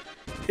either.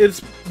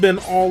 It's been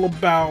all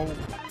about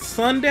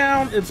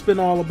Sundown, it's been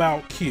all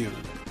about Q.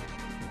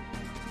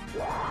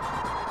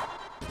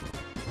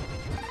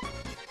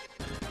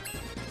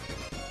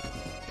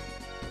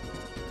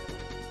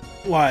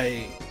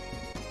 Like,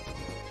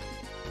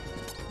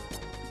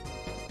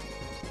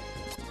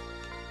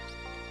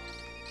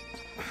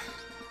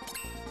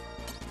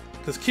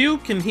 because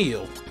Cube can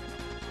heal.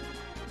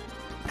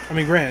 I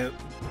mean, granted,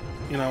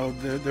 you know,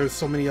 there's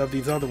so many of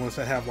these other ones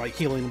that have, like,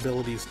 healing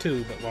abilities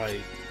too, but,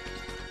 like,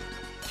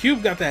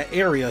 Cube got that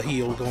area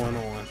heal going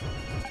on.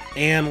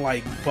 And,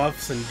 like,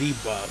 buffs and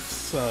debuffs,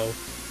 so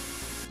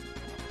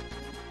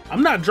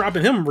I'm not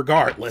dropping him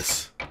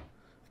regardless.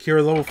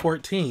 Kira level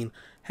 14.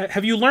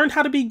 Have you learned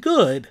how to be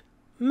good?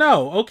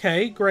 No.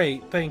 Okay,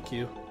 great. Thank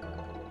you.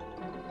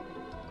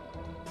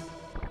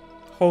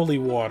 Holy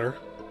water.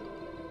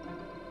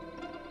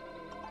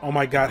 Oh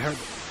my god.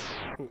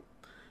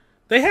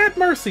 They had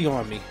mercy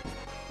on me.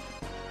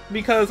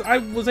 Because I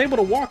was able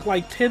to walk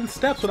like 10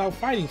 steps without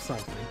fighting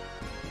something.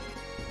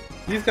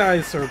 These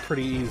guys are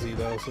pretty easy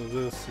though, so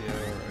this, yeah,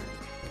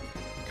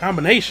 alright.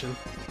 Combination.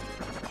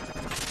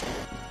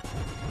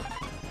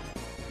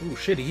 Ooh,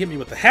 shit, he hit me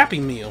with the Happy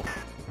Meal.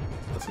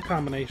 That's a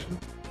combination.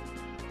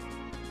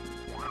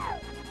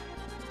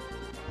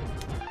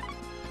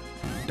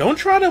 Don't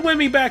try to win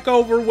me back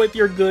over with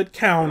your good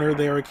counter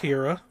there,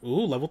 Akira.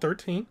 Ooh, level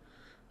 13.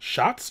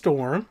 Shot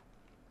Storm.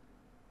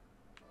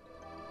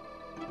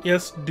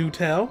 Yes, do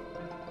tell.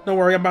 Don't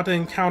worry, I'm about to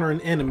encounter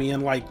an enemy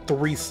in like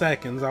 3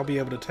 seconds. I'll be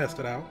able to test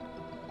it out.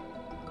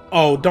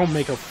 Oh, don't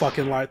make a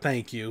fucking lie.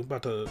 Thank you.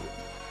 About to...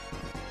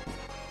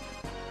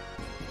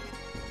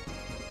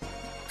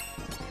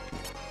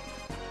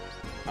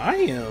 I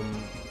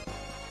am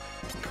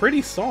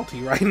pretty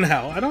salty right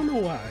now. I don't know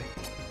why.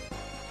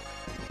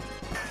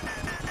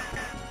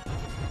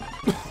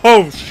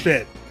 Oh,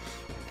 shit.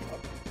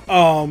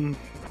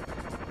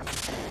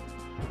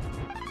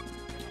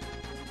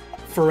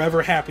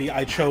 Forever happy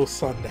I chose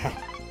Sundown.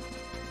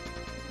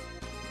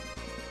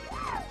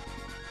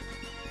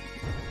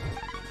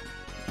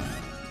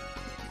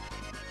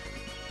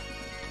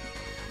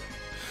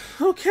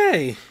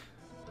 Okay.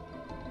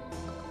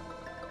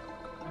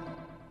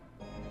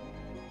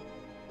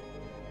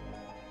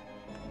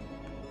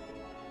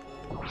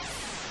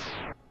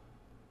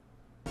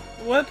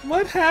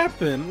 What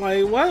happened?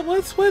 Like,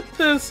 what's with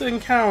this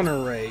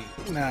encounter rate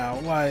now?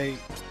 Like,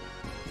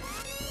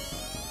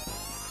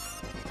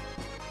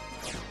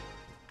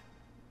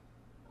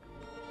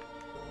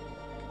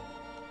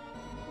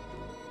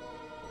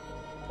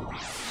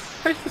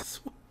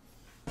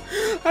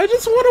 I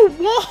just want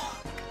to walk.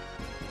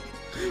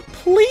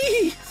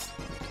 Please.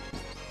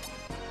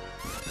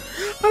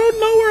 I don't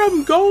know where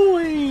I'm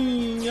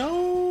going,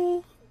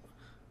 yo.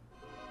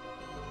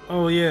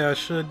 Oh yeah, I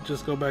should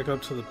just go back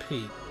up to the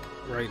peak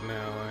right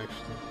now,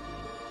 actually.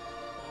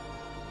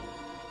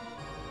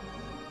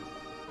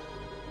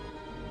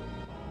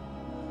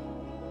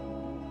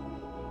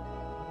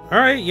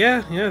 Alright,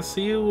 yeah,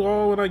 see you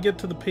all when I get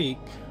to the peak.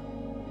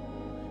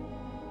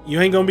 You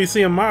ain't gonna be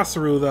seeing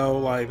Masaru though,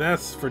 like,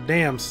 that's for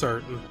damn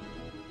certain.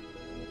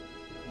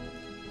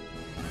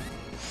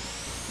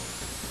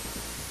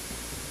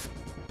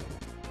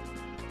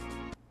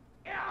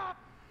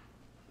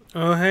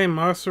 Oh hey,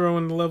 Masaru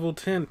in level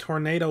 10,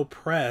 Tornado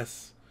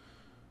Press.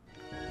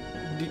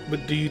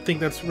 But do you think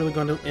that's really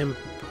going to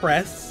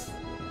impress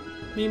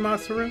me,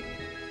 Masaru?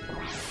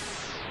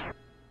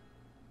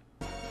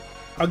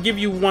 I'll give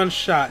you one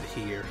shot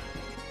here.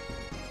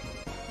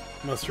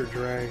 Mustard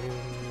Dragon.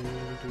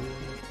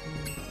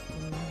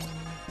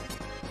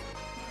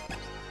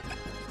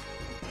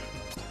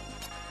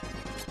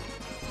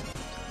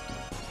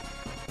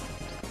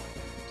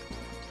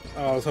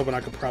 Oh, I was hoping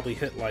I could probably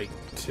hit like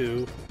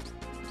 2.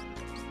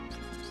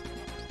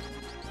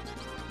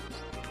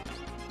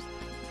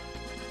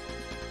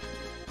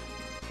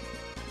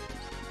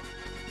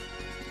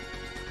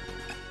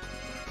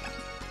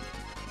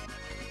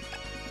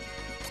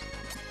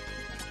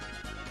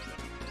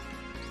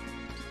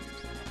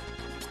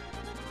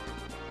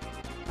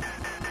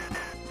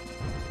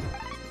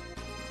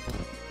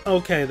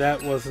 Okay,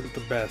 that wasn't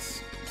the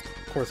best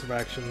course of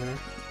action there.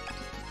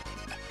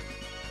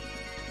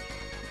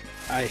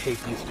 I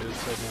hate these dudes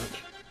so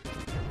much.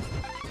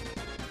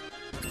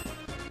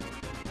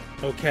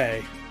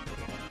 Okay.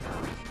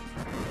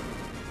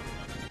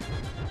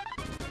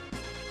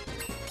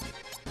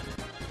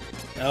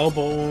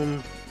 Elbow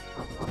him.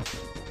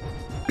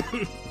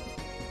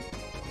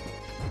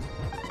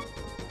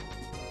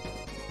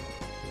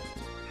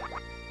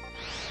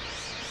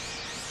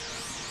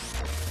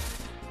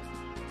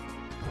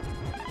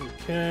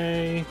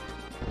 Okay.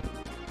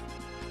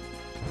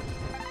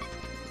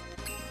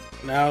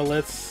 Now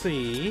let's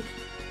see.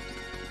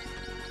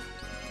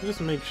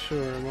 Just make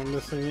sure I'm not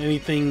missing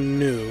anything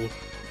new.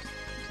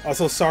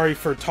 Also, sorry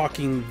for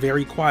talking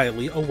very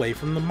quietly away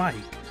from the mic.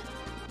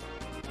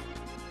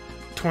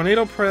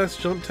 Tornado press,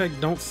 jump tech,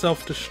 don't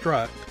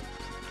self-destruct.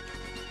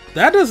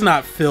 That does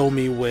not fill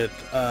me with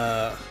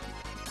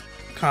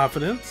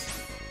confidence.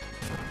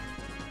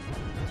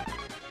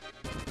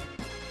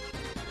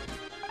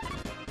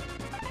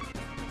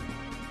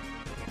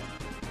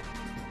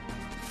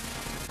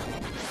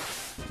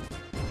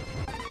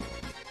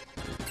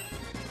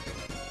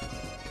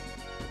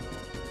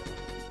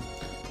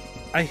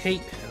 I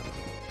hate him.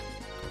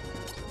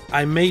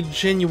 I may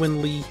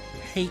genuinely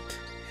hate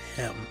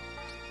him.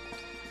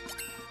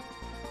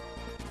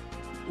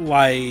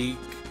 Like...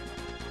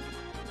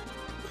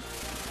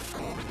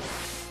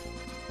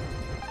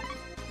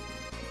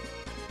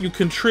 you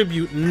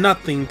contribute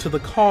nothing to the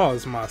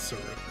cause, Masaru.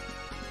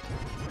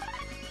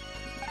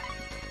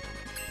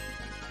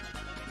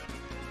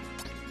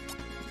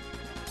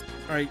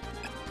 Alright,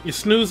 you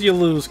snooze, you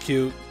lose,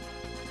 cute.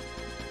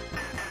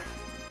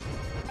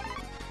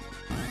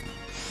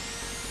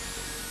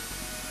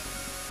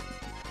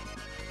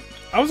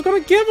 I was gonna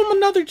give him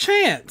another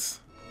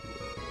chance.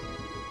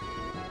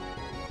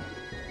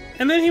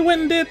 And then he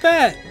went and did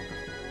that.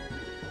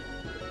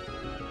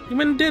 He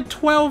went and did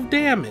 12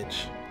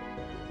 damage.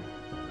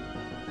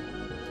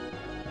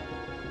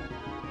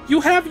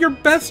 You have your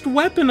best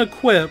weapon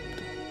equipped.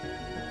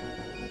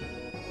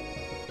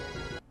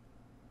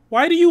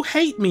 Why do you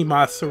hate me,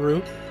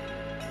 Masaru?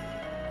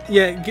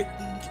 Yeah,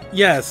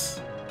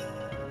 yes.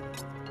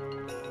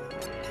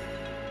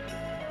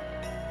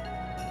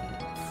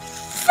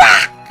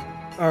 Fuck!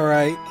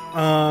 Alright,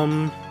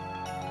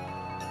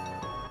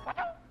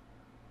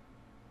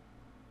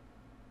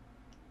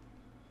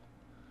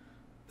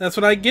 that's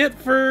what I get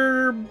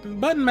for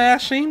button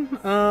mashing.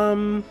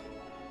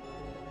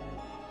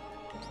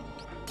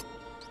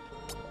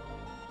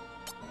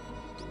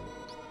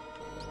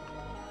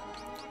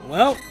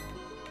 Well,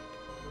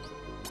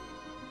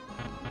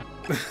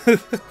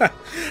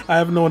 I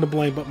have no one to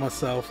blame but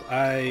myself.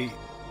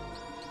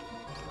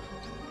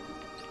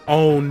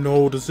 Oh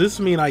no, does this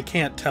mean I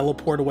can't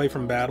teleport away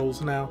from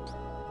battles now?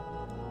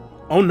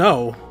 Oh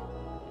no.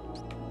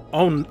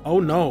 Oh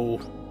no.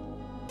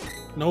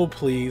 No,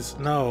 please,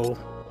 no.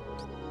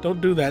 Don't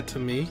do that to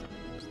me.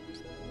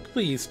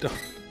 Please don't.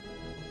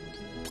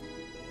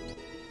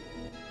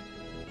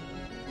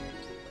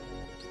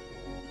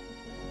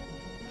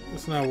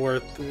 It's not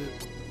worth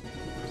it.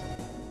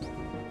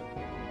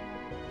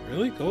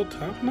 Really? Gold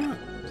top knot?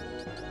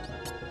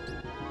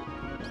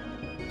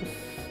 What the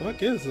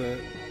fuck is that?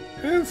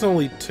 It's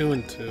only 2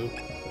 and 2.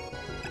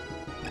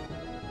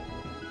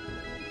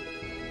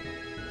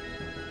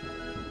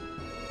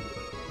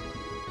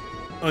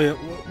 Oh yeah,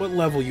 what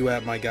level you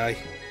at, my guy?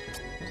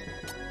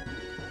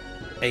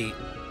 8.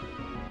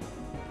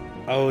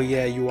 Oh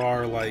yeah, you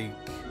are like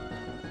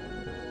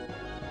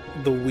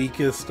the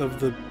weakest of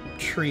the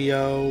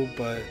trio,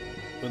 but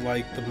with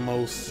like the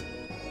most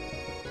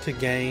to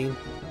gain.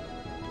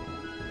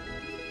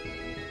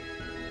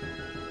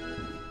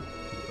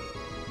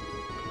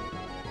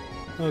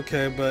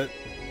 Okay, but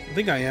I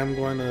think I am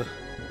going to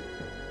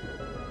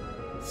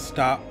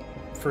stop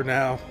for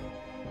now.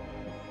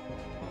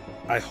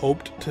 I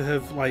hoped to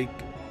have like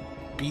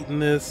beaten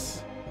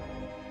this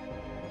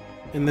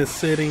in this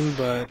sitting,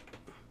 but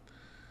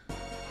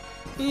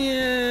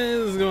yeah,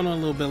 it's going on a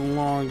little bit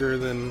longer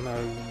than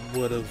I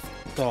would have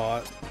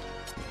thought.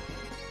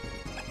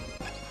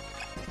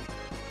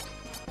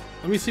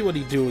 Let me see what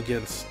he do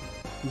against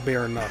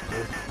Bare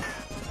Knuckle.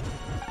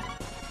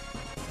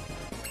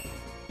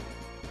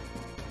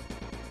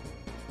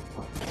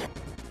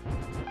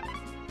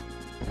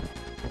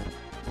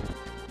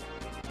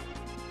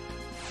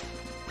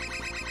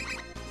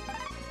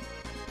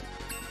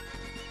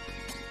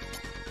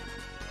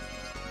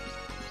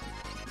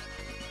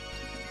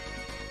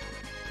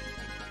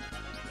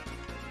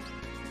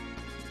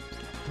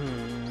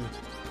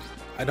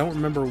 I don't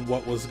remember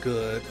what was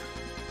good.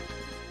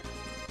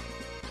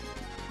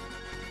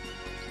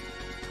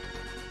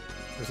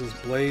 Versus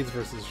blades,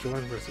 versus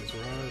joint, versus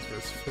rods,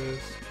 versus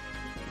fist,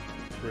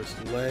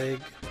 versus leg.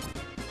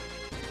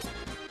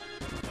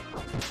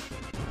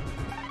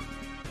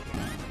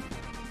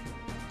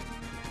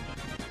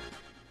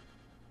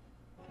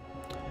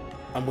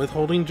 I'm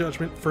withholding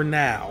judgment for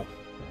now.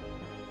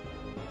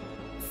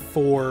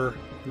 For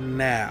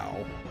now.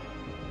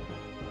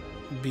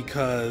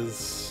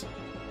 Because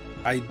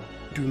I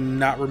do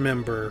not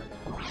remember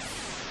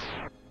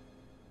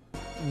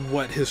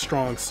what his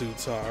strong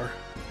suits are.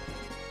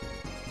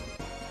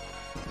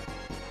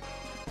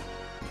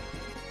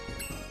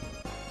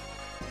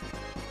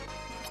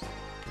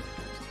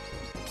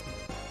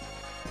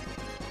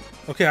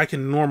 Okay, I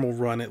can normal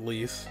run at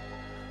least.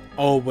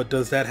 Oh, but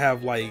does that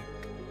have, like,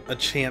 a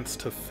chance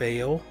to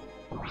fail?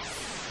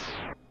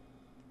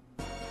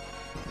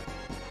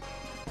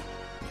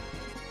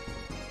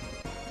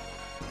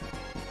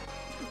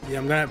 Yeah,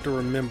 I'm gonna have to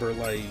remember,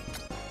 like,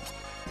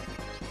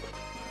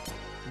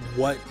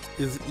 what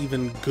is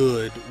even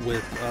good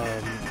with,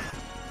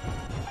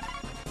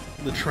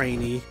 the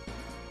trainee.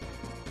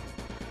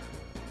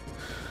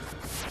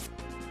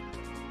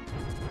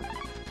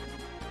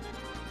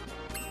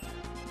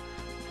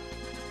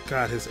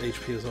 God, his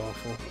HP is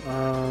awful.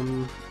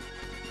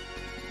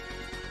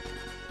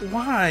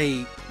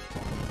 Why?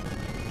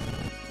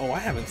 Oh, I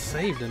haven't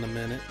saved in a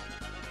minute.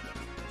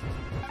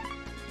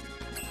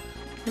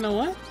 You know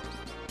what?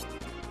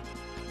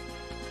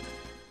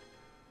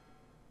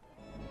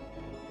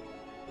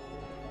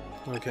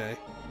 Okay.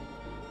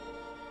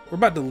 We're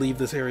about to leave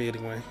this area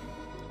anyway.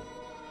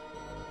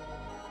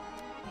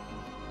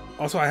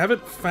 Also, I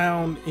haven't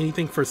found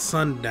anything for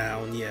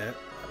sundown yet.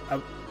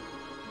 I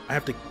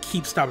have to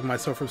keep stopping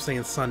myself from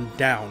saying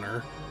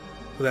Sundowner.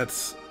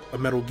 That's a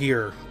Metal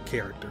Gear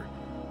character.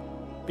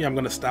 Yeah, I'm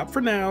gonna stop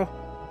for now.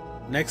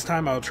 Next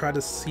time I'll try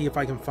to see if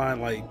I can find,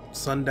 like,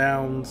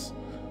 Sundown's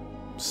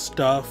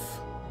stuff.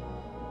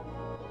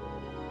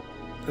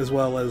 As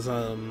well as,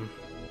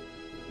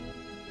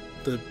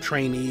 the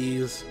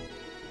trainees.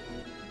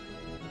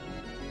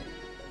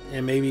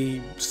 And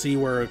maybe see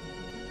where,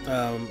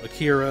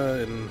 Akira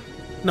and...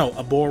 No,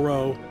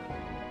 Arbhor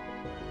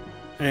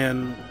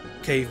and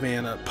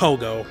Caveman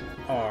Pogo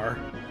are.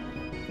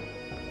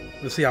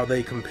 Let's see how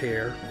they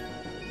compare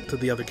to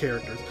the other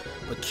characters.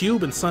 But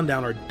Cube and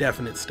Sundown are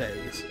definite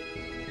stays.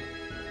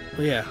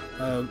 But yeah,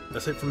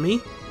 that's it from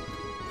me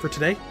for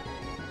today.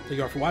 Thank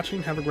you all for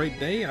watching. Have a great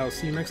day. I'll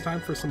see you next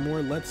time for some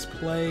more Let's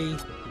Play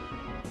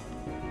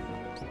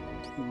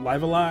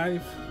Live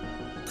Alive.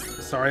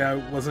 Sorry I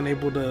wasn't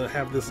able to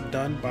have this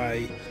done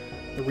by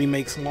the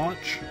remake's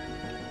launch.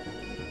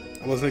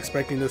 I wasn't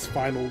expecting this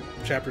final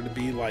chapter to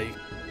be like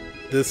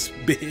this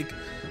big.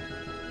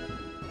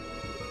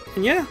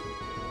 And yeah,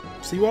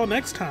 see you all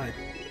next time.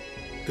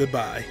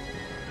 Goodbye.